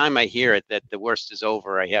every time I hear it that the worst is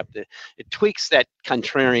over, it tweaks that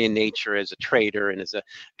contrarian nature as a trader and as a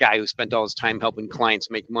guy who spent all his time helping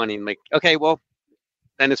clients make money. And like, okay, well,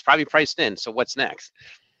 then it's probably priced in. So what's next?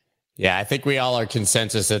 Yeah, I think we all are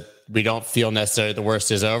consensus that we don't feel necessarily the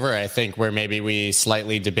worst is over. I think where maybe we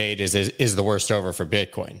slightly debate is the worst over for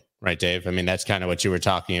Bitcoin, right, Dave? I mean, that's kind of what you were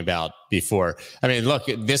talking about before. I mean, look,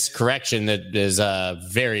 this correction that is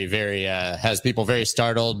very, very has people very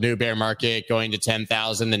startled. New bear market going to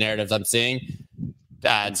 10,000. The narrative I'm seeing,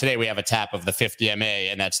 today we have a tap of the 50 MA,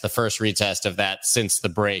 and that's the first retest of that since the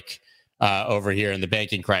break over here in the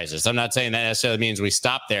banking crisis. I'm not saying that necessarily means we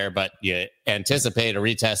stop there, but you anticipate a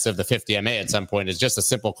retest of the 50 MA at some point is just a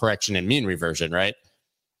simple correction in mean reversion, right?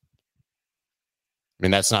 I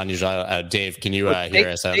mean, that's not unusual. Dave, can you hear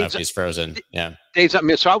us? I don't know if he's frozen. Yeah. Dave's up.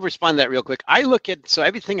 So I'll respond to that real quick.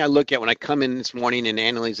 Everything I look at when I come in this morning and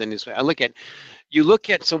analyze in this way,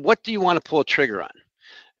 so what do you want to pull a trigger on?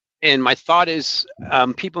 And my thought is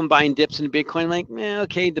people buying dips in Bitcoin,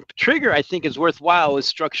 okay, the trigger I think is worthwhile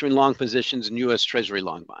is structuring long positions in U.S. Treasury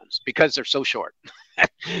long bonds because they're so short.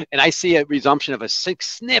 And I see a resumption of a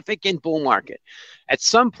significant bull market. At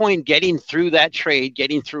some point, getting through that trade,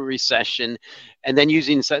 getting through recession, and then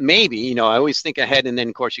using maybe, I always think ahead, and then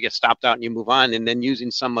of course you get stopped out and you move on, and then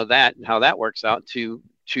using some of that and how that works out to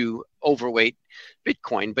overweight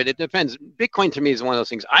Bitcoin. But it depends. Bitcoin to me is one of those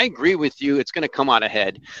things. I agree with you. It's going to come out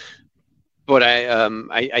ahead. But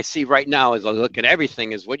I see right now as I look at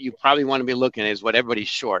everything is what you probably want to be looking at is what everybody's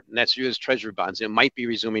short, and that's U.S. Treasury bonds. It might be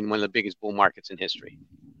resuming one of the biggest bull markets in history.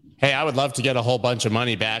 Hey, I would love to get a whole bunch of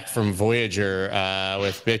money back from Voyager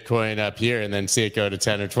with Bitcoin up here and then see it go to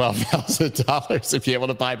 $10,000 or $12,000 and be able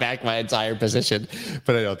to buy back my entire position.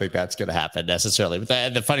 But I don't think that's going to happen necessarily.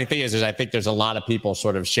 But the funny thing is I think there's a lot of people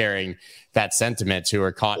sort of sharing that sentiment who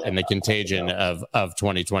are caught in the contagion of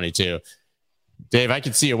 2022. Dave, I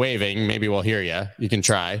can see you waving. Maybe we'll hear you. You can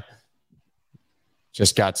try.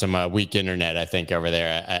 Just got some weak internet, I think, over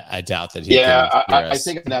there. I doubt that he can hear us. I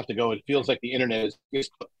think I'm going to have to go. It feels like the internet is...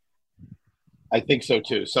 I think so,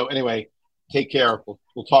 too. So anyway, take care.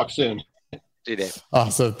 We'll talk soon. See you, Dave.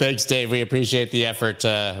 Awesome. Thanks, Dave. We appreciate the effort.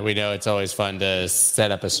 We know it's always fun to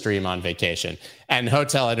set up a stream on vacation. And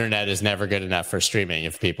hotel internet is never good enough for streaming,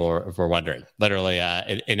 if people were wondering. Literally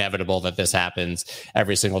inevitable that this happens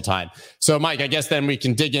every single time. So, Mike, I guess then we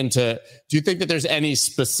can dig into, do you think that there's any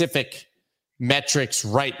specific metrics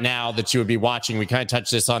right now that you would be watching? We kind of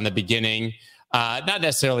touched this on the beginning. Not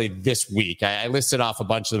necessarily this week. I listed off a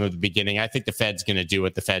bunch of them at the beginning. I think the Fed's going to do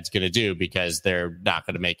what the Fed's going to do because they're not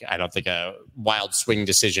going to make, I don't think, a wild swing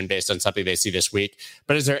decision based on something they see this week.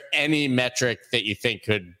 But is there any metric that you think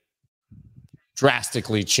could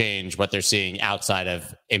drastically change what they're seeing outside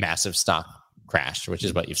of a massive stock crash, which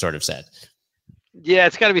is what you've sort of said? Yeah,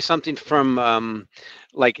 it's got to be something from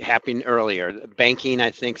like happening earlier. Banking,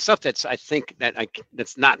 I think, stuff that's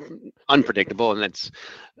not unpredictable, and that's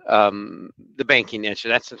the banking issue.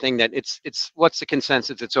 That's the thing that it's what's the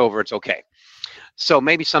consensus? It's over. It's okay. So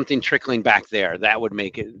maybe something trickling back there that would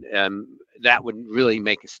make it. That would really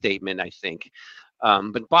make a statement, I think.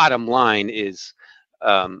 But bottom line is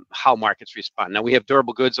how markets respond. Now we have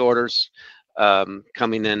durable goods orders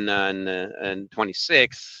coming in on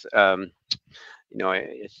 26.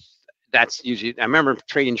 That's usually, I remember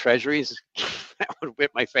trading treasuries, that would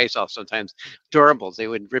whip my face off sometimes. Durables, they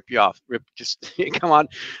would rip you off, come on,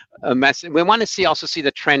 a mess. We want to also see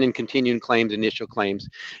the trend in continuing claims, initial claims.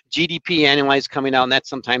 GDP annualized coming out, and that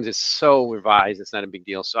sometimes is so revised, it's not a big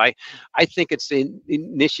deal. So I think it's the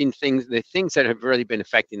initiating things, the things that have really been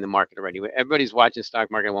affecting the market already. Everybody's watching the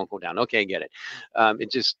stock market, won't go down. Okay, get it.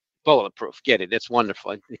 It just, bulletproof, get it. It's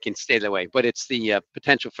wonderful. It can stay that way, but it's the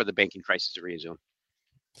potential for the banking crisis to resume.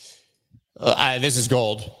 This is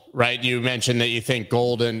gold, right? You mentioned that you think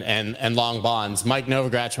gold and long bonds. Mike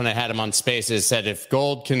Novogratz, when I had him on Spaces, said if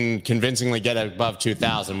gold can convincingly get above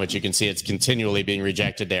 2,000, which you can see it's continually being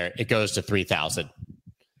rejected there, it goes to 3,000.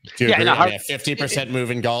 Do you agree? A 50%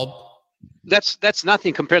 move in gold? That's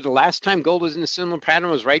nothing compared to last time. Gold was in a similar pattern.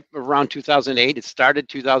 It was right around 2008. It started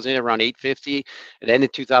 2008 around 850. It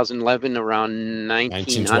ended 2011 around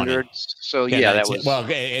 1900. So yeah, that was, well,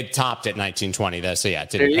 it topped at 1920 though. So yeah, it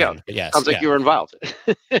didn't there you go. Yes, sounds like you were involved.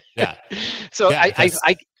 Yeah. So yeah,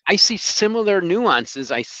 I see similar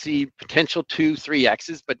nuances. I see potential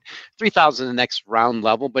 2-3x's, but 3,000 the next round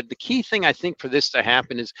level. But the key thing I think for this to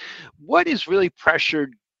happen is what is really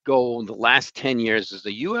pressured gold the last 10 years is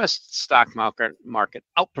the U.S. stock market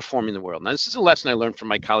outperforming the world. Now, this is a lesson I learned from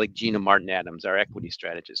my colleague Gina Martin Adams, our equity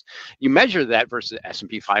strategist. You measure that versus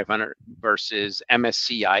S&P 500 versus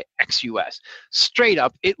MSCI ex-US. Straight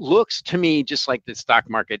up, it looks to me just like the stock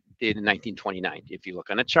market did in 1929, if you look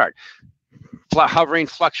on a chart. Hovering,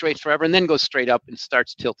 fluctuates forever, and then goes straight up and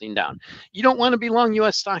starts tilting down. You don't want to be long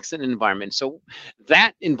U.S. stocks in an environment. So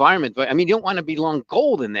that environment, but I mean, you don't want to be long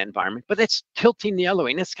gold in that environment, but it's tilting the other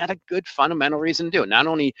way, and it's got a good fundamental reason to do it. Not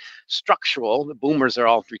only structural, the boomers are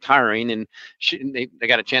all retiring, and they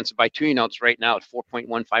got a chance to buy 2-year notes right now at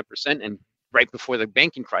 4.15%, and right before the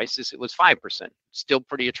banking crisis, it was 5%. Still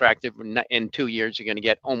pretty attractive. In 2 years, you're going to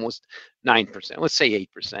get almost 9%. Let's say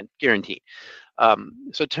 8%, guaranteed.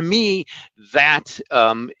 So to me, that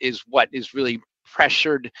is what is really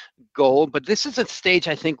pressured gold. But this is a stage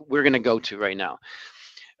I think we're going to go to right now.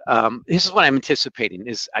 This is what I'm anticipating.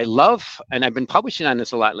 Is I love, and I've been publishing on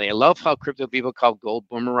this a lot lately. I love how crypto people call gold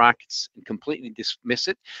boomer rockets and completely dismiss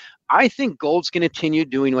it. I think gold's going to continue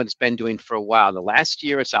doing what it's been doing for a while. The last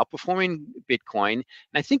year, it's outperforming Bitcoin, and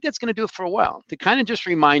I think that's going to do it for a while. To kind of just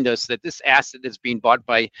remind us that this asset is being bought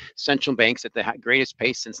by central banks at the greatest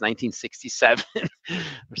pace since 1967,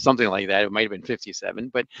 or something like that. It might have been 57,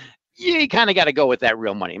 but you kind of got to go with that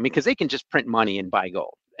real money, because they can just print money and buy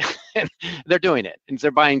gold. And they're doing it, and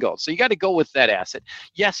they're buying gold. So you got to go with that asset.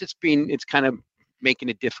 Yes, it's kind of making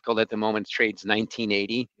it difficult at the moment. It trades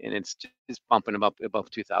 1980, and it's just bumping them up above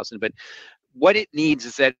 2000. But what it needs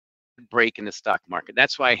is that break in the stock market.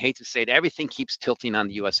 That's why I hate to say it. Everything keeps tilting on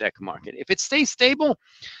the U.S. equity market. If it stays stable,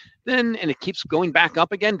 then and it keeps going back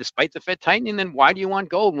up again despite the Fed tightening, then why do you want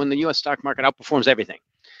gold when the U.S. stock market outperforms everything?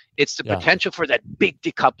 It's the potential for that big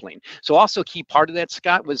decoupling. So also a key part of that,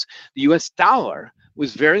 Scott, was the U.S. dollar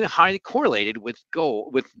was very highly correlated with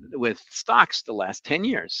gold, with stocks the last 10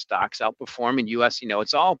 years. Stocks outperforming U.S.,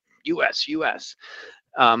 it's all U.S.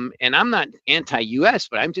 And I'm not anti-U.S.,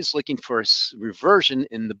 but I'm just looking for a reversion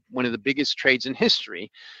in one of the biggest trades in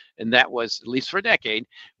history. And that was, at least for a decade,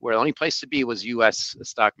 where the only place to be was U.S.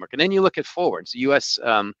 stock market. And then you look at forwards. The U.S.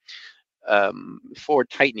 Forward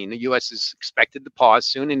tightening. The U.S. is expected to pause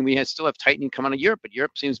soon, and we still have tightening coming out of Europe, but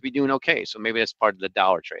Europe seems to be doing okay. So maybe that's part of the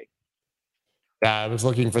dollar trade. Yeah, I was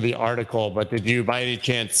looking for the article, but did you by any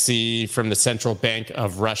chance see from the Central Bank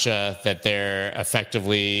of Russia that they're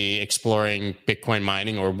effectively exploring Bitcoin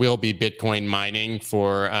mining, or will be Bitcoin mining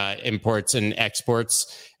for imports and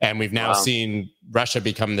exports? And we've now seen Russia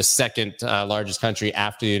become the second largest country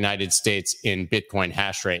after the United States in Bitcoin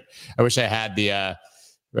hash rate. I wish I had the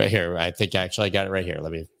right here. I think actually I got it right here.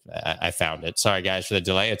 I found it. Sorry, guys, for the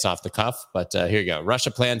delay. It's off the cuff, but here you go. Russia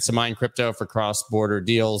plans to mine crypto for cross-border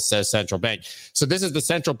deals, says central bank. So this is the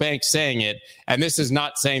central bank saying it, and this is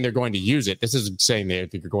not saying they're going to use it. This is saying they're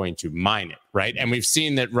going to mine it, right? And we've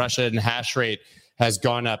seen that Russian hash rate has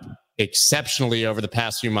gone up exceptionally over the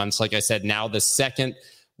past few months. Like I said, now the second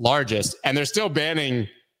largest, and they're still banning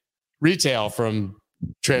retail from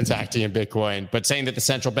transacting in Bitcoin, but saying that the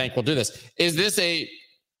central bank will do this. Is this a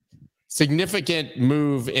significant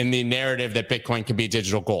move in the narrative that Bitcoin can be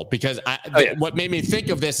digital gold? Because what made me think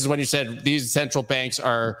of this is when you said these central banks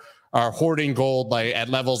are hoarding gold at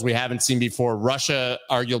levels we haven't seen before. Russia,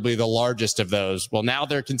 arguably the largest of those. Well, now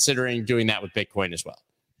they're considering doing that with Bitcoin as well.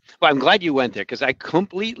 Well, I'm glad you went there, because I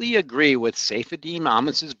completely agree with Saifedean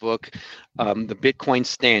Amis's book, The Bitcoin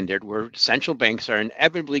Standard, where central banks are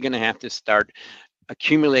inevitably going to have to start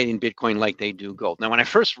accumulating Bitcoin like they do gold. Now, when I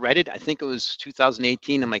first read it, I think it was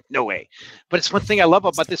 2018. I'm like, no way. But it's one thing I love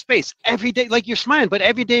about this space. Every day, like you're smiling, but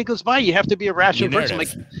every day it goes by, you have to be a rational person. Like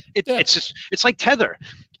it's like Tether.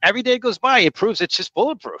 Every day it goes by, it proves it's just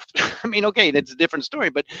bulletproof. I mean, okay, that's a different story,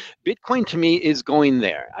 but Bitcoin to me is going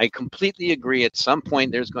there. I completely agree. At some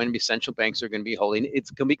point, there's going to be central banks that are going to be holding.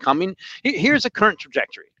 It's going to be coming. Here's a current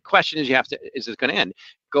trajectory. The question is, is it going to end?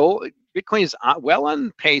 Bitcoin is well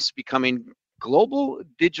on pace becoming global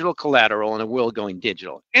digital collateral in a world going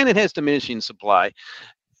digital, and it has diminishing supply.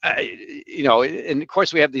 And of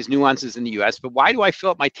course we have these nuances in the U.S., but why do I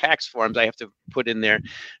fill up my tax forms I have to put in there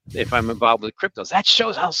if I'm involved with cryptos? That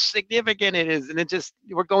shows how significant it is. And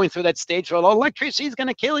we're going through that stage where electricity is going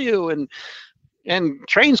to kill you, and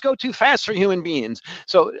trains go too fast for human beings.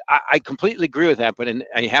 So I completely agree with that, but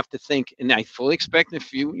I have to think, and I fully expect a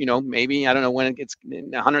few, maybe, I don't know when it gets,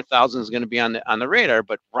 100,000 is going to be on the radar,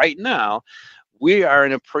 but right now we are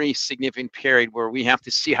in a pretty significant period where we have to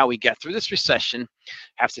see how we get through this recession,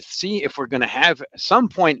 have to see if we're going to have at some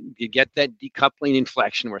point you get that decoupling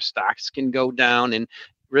inflection where stocks can go down and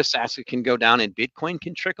risk assets can go down and Bitcoin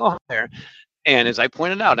can trickle higher. And as I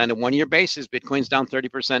pointed out, on a one-year basis, Bitcoin's down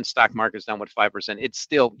 30%, stock market's down 5%. It's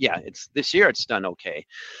still, it's this year it's done okay,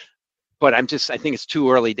 but I think it's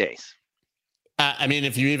too early days. I mean,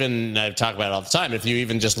 if you even talk about it all the time, if you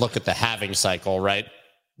even just look at the halving cycle, right?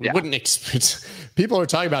 We wouldn't expect, people are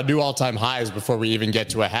talking about new all-time highs before we even get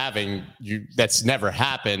to a halving. That's never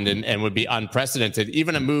happened and would be unprecedented.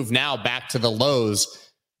 Even a move now back to the lows,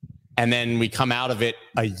 and then we come out of it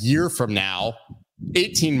a year from now,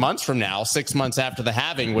 18 months from now, 6 months after the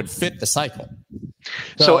halving would fit the cycle.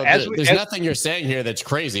 So there's nothing you're saying here that's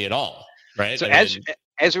crazy at all, right? So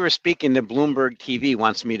as we were speaking, the Bloomberg TV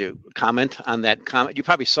wants me to comment on that comment. You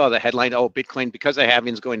probably saw the headline, Bitcoin, because of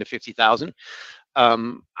halving, is going to 50,000.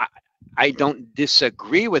 I don't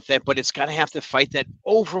disagree with that, but it's going to have to fight that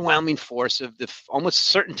overwhelming force of the almost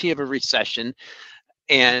certainty of a recession.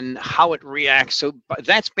 and how it reacts. So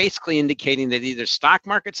that's basically indicating that either stock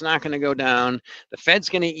market's not going to go down, the Fed's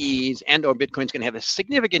going to ease, and or Bitcoin's going to have a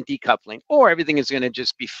significant decoupling, or everything is going to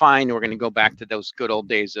just be fine. We're going to go back to those good old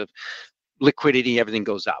days of liquidity, everything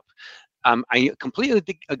goes up. I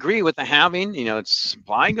completely agree with the halving. It's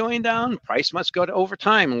supply going down, price must go to over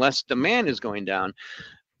time unless demand is going down.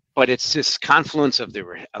 But it's this confluence of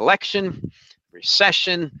the election,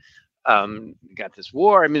 recession, got this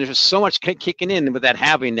war. I mean, there's so much kicking in with that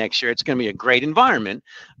halving next year. It's going to be a great environment.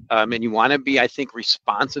 And you want to be, I think,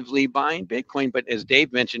 responsibly buying Bitcoin. But as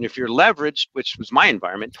Dave mentioned, if you're leveraged, which was my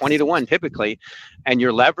environment, 20-1 typically, and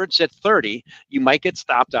you're leveraged at 30, you might get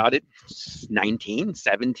stopped out at 19,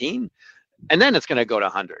 17, and then it's going to go to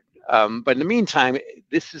 100. But in the meantime,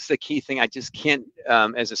 this is the key thing. I just can't,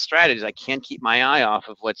 as a strategist, I can't keep my eye off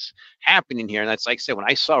of what's happening here. And that's like I said, when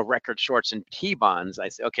I saw record shorts in T-bonds, I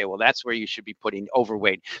said, okay, well, that's where you should be putting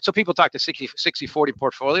overweight. So people talk to 60-40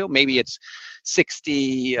 portfolio. Maybe it's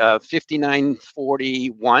 60, 59,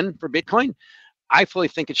 41 for Bitcoin. I fully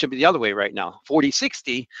think it should be the other way right now,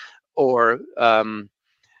 40-60 or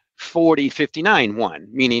 40-59 1,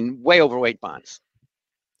 meaning way overweight bonds.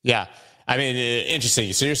 Yeah. I mean,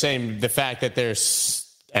 interesting. So you're saying the fact that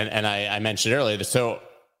there's, and I mentioned earlier, so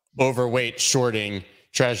overweight shorting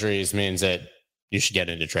treasuries means that you should get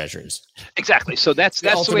into treasuries. Exactly. So that's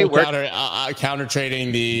the way it works. Counter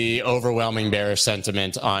trading the overwhelming bearish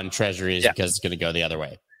sentiment on treasuries because it's going to go the other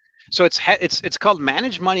way. So it's called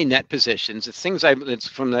managed money net positions. It's things it's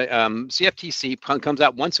from the CFTC, comes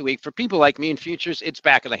out once a week. For people like me in futures, it's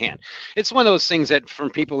back of the hand. It's one of those things that from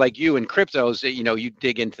people like you in cryptos that you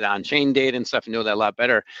dig into the on-chain data and stuff and know that a lot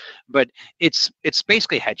better. But it's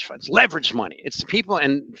basically hedge funds, leveraged money. It's people,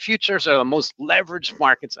 and futures are the most leveraged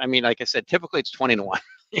markets. I mean, like I said, typically it's 20-1.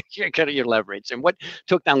 Your leverage. And what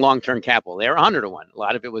took down long-term capital? They were 100-1. A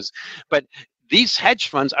lot of it was, but these hedge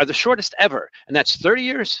funds are the shortest ever, and that's 30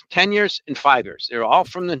 years, 10 years, and 5 years. They're all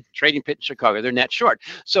from the trading pit in Chicago. They're net short.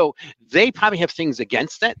 So they probably have things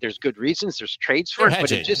against that. There's good reasons. There's trades for it, but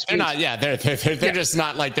it just they're not. Yeah, they're just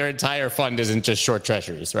not like their entire fund isn't just short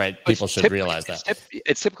treasuries, right? People should realize that.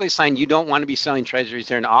 It's typically a sign you don't want to be selling treasuries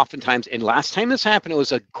there, and oftentimes, and last time this happened, it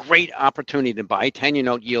was a great opportunity to buy 10-year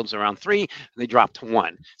note yields around 3, and they dropped to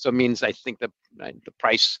 1. So it means I think the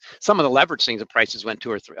price, some of the leverage things, the prices went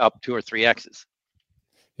 2 or 3x's.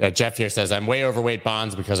 Yeah, Jeff here says I'm way overweight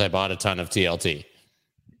bonds because I bought a ton of TLT.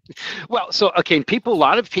 Well, so okay, a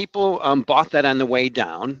lot of people bought that on the way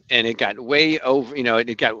down, and it got way over.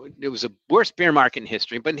 It was a worst bear market in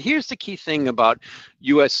history. But here's the key thing about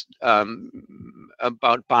U.S.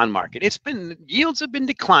 About bond market. Yields have been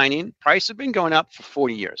declining, prices have been going up for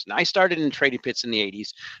 40 years. And I started in trading pits in the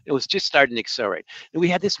 80s. It was just starting to accelerate, and we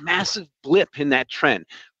had this massive blip in that trend.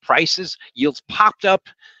 Prices, yields popped up.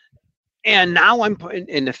 And now I'm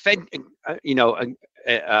in the Fed,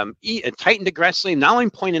 tightened aggressively. Now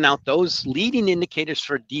I'm pointing out those leading indicators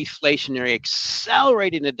for deflationary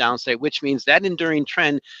accelerating the downside, which means that enduring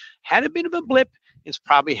trend had a bit of a blip. Is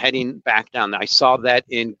probably heading back down. I saw that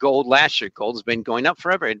in gold last year. Gold has been going up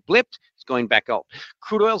forever. It blipped. It's going back up.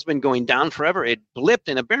 Crude oil's been going down forever. It blipped.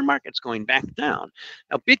 In a bear market, it's going back down.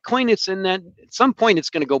 Now, Bitcoin, it's in that. At some point,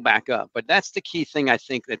 it's going to go back up. But that's the key thing I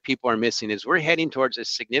think that people are missing is we're heading towards a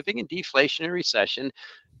significant deflationary recession.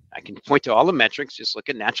 I can point to all the metrics. Just look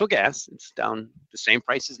at natural gas. It's down the same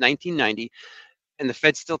price as 1990. And the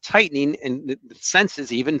Fed's still tightening, and the sense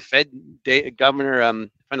is even Governor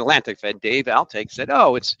from the Atlantic Fed, Dave Altake, said,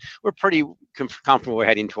 we're pretty comfortable we're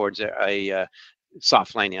heading towards a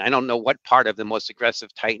soft landing. I don't know what part of the most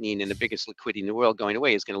aggressive tightening and the biggest liquidity in the world going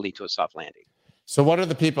away is going to lead to a soft landing. So what are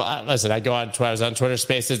the people, listen, I was on Twitter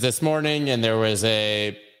Spaces this morning, and there was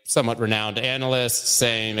a somewhat renowned analyst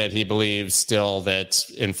saying that he believes still that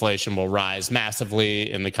inflation will rise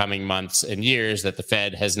massively in the coming months and years, that the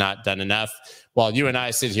Fed has not done enough. While you and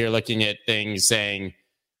I sit here looking at things saying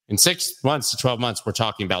in 6 months to 12 months, we're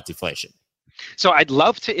talking about deflation. So I'd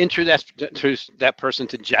love to introduce that person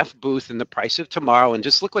to Jeff Booth in The Price of Tomorrow, and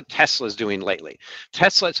just look what Tesla's doing lately.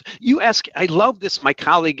 I love this. My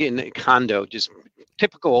colleague in the condo, just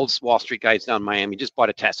typical old Wall Street guys down in Miami, just bought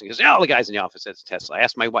a Tesla. He goes, all the guys in the office has a Tesla. I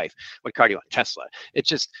asked my wife, what car do you want? Tesla. It's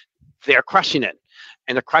just, they're crushing it.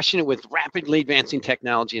 And they're crushing it with rapidly advancing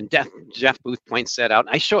technology. And Jeff Booth points that out.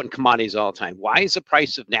 And I show it in commodities all the time. Why is the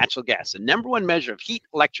price of natural gas, the number one measure of heat,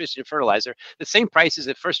 electricity, and fertilizer, the same price as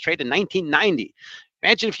it first traded in 1990?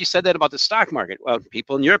 Imagine if you said that about the stock market. Well,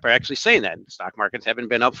 people in Europe are actually saying that. The stock markets haven't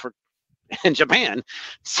been up for, in Japan,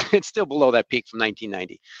 it's still below that peak from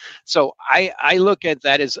 1990. So I look at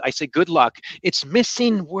that as, I say, good luck. It's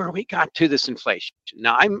missing where we got to this inflation.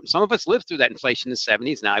 Now, some of us lived through that inflation in the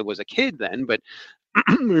 70s. Now, I was a kid then, but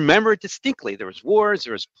remember it distinctly. There was wars,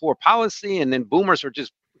 there was poor policy, and then boomers were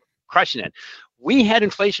just crushing it. We had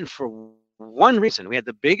inflation for one reason. We had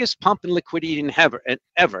the biggest pump in liquidity in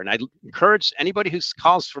ever. And I encourage anybody who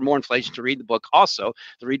calls for more inflation to read the book, also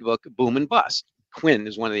to read the book Boom and Bust. Quinn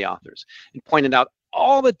is one of the authors, and pointed out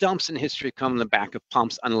all the dumps in history come on the back of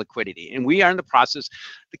pumps on liquidity. And we are in the process.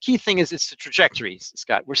 The key thing is it's the trajectory,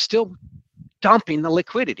 Scott. We're still dumping the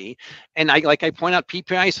liquidity. And like I point out,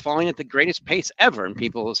 PPI is falling at the greatest pace ever. And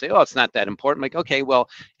people will say, oh, it's not that important. I'm like, okay, well,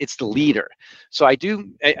 it's the leader. So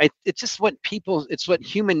it's just it's what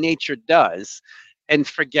human nature does, and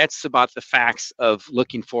forgets about the facts of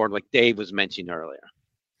looking forward, like Dave was mentioning earlier.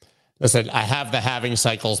 Listen, I have the halving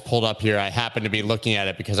cycles pulled up here. I happen to be looking at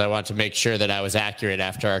it because I want to make sure that I was accurate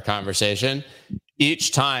after our conversation.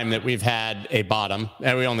 Each time that we've had a bottom,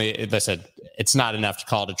 and listen, it's not enough to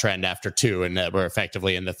call it a trend after two, and we're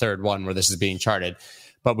effectively in the third one where this is being charted.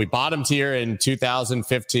 But we bottomed here in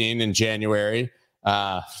 2015 in January,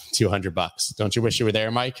 $200. Don't you wish you were there,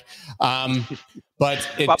 Mike? But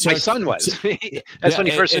my son was. That's when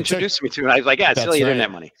he first introduced me to it. I was like, yeah, it's still internet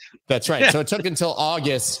money. That's right. So it took until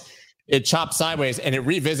August. It chopped sideways and it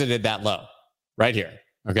revisited that low right here.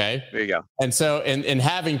 Okay. There you go. And so in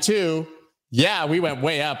having two, yeah, we went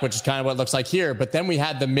way up, which is kind of what it looks like here. But then we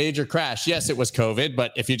had the major crash. Yes, it was COVID,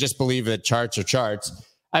 but if you just believe that charts are charts,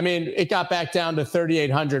 I mean, it got back down to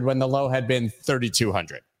 3,800 when the low had been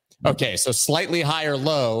 3,200. Okay, so slightly higher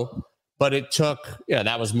low, but it took,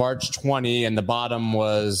 that was March 20 and the bottom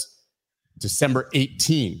was December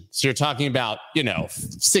 18. So you're talking about,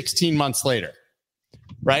 16 months later,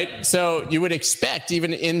 right? So you would expect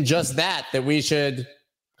even in just that we should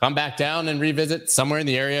come back down and revisit somewhere in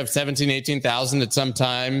the area of 17,000, 18,000 at some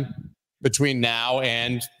time between now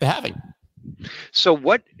and the halving. So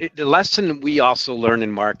the lesson we also learn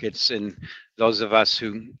in markets, and those of us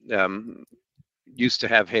who used to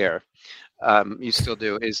have hair, you still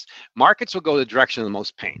do, is markets will go the direction of the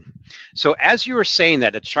most pain. So as you were saying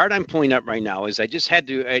that, the chart I'm pulling up right now is, I just had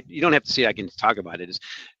to, you don't have to see it, I can talk about it, is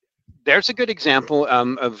there's a good example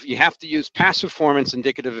of you have to use past performance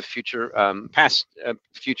indicative of future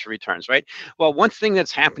future returns, right? Well, one thing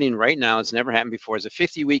that's happening right now, it's never happened before, is a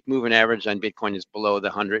 50-week moving average on Bitcoin is below the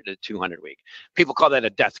 100 to 200 week. People call that a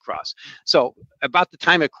death cross. So about the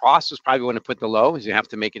time it crossed was probably when to put the low, is you have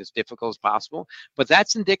to make it as difficult as possible. But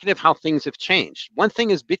that's indicative how things have changed. One thing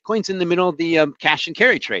is Bitcoin's in the middle of the cash and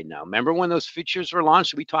carry trade now. Remember when those futures were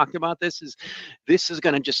launched? We talked about this. This is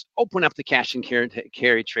going to just open up the cash and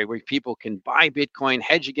carry trade where people can buy Bitcoin,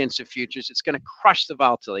 hedge against the futures. It's going to crush the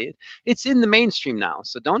volatility. It's in the mainstream now.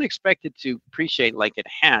 So don't expect it to appreciate like it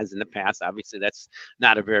has in the past. Obviously, that's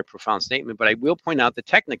not a very profound statement, but I will point out the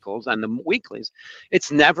technicals on the weeklies.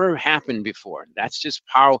 It's never happened before. That's just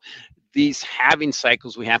how these halving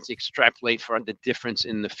cycles we have to extrapolate for the difference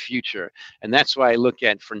in the future. And that's why I look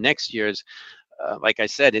at for next year's, like I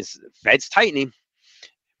said, is Fed's tightening.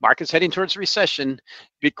 Markets heading towards recession,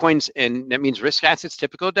 Bitcoins, and that means risk assets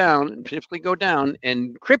typically go down,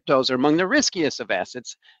 and cryptos are among the riskiest of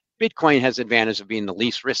assets. Bitcoin has the advantage of being the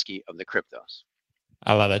least risky of the cryptos.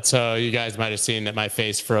 I love it. So you guys might have seen that my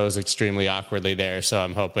face froze extremely awkwardly there. So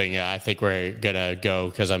I'm hoping, I think we're going to go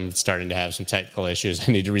because I'm starting to have some technical issues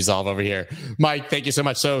I need to resolve over here. Mike, thank you so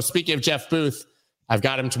much. So speaking of Jeff Booth, I've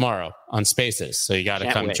got him tomorrow on Spaces. So you got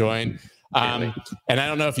to come join. And I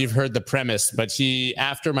don't know if you've heard the premise, but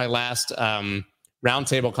after my last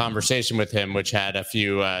roundtable conversation with him, which had a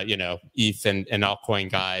few, ETH and altcoin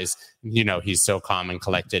guys, he's so calm and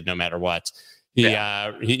collected no matter what. He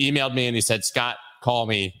emailed me and he said, Scott, call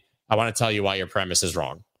me. I want to tell you why your premise is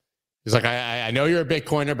wrong. He's like, I know you're a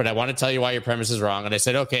Bitcoiner, but I want to tell you why your premise is wrong. And I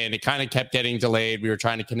said, okay. And it kind of kept getting delayed. We were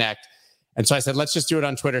trying to connect. And so I said, let's just do it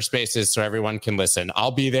on Twitter Spaces so everyone can listen.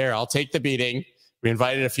 I'll be there. I'll take the beating. We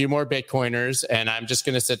invited a few more Bitcoiners, and I'm just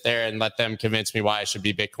going to sit there and let them convince me why I should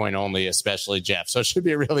be Bitcoin only, especially Jeff. So it should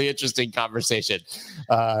be a really interesting conversation.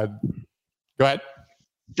 Go ahead.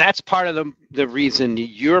 That's part of the reason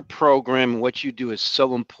your program, what you do, is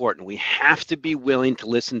so important. We have to be willing to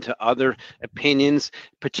listen to other opinions,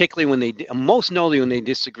 particularly most notably when they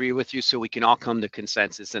disagree with you, so we can all come to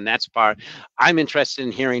consensus. And that's part. I'm interested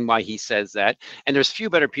in hearing why he says that. And there's few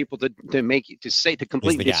better people to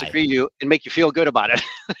completely disagree you and make you feel good about it.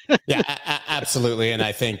 Yeah, absolutely. And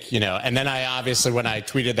I think, and then I obviously, when I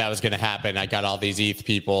tweeted that was going to happen, I got all these ETH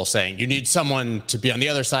people saying, you need someone to be on the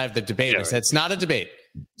other side of the debate. I said, it's not a debate.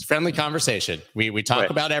 It's a friendly conversation. We talk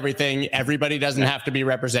about everything. Everybody doesn't have to be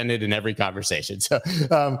represented in every conversation. So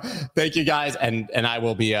thank you guys. And I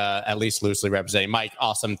will be at least loosely representing. Mike,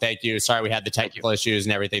 awesome. Thank you. Sorry we had the technical issues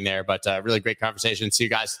and everything there, but really great conversation. See you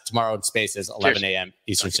guys tomorrow in Spaces, 11 a.m.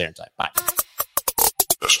 Eastern Standard Time. Bye.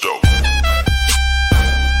 That's dope.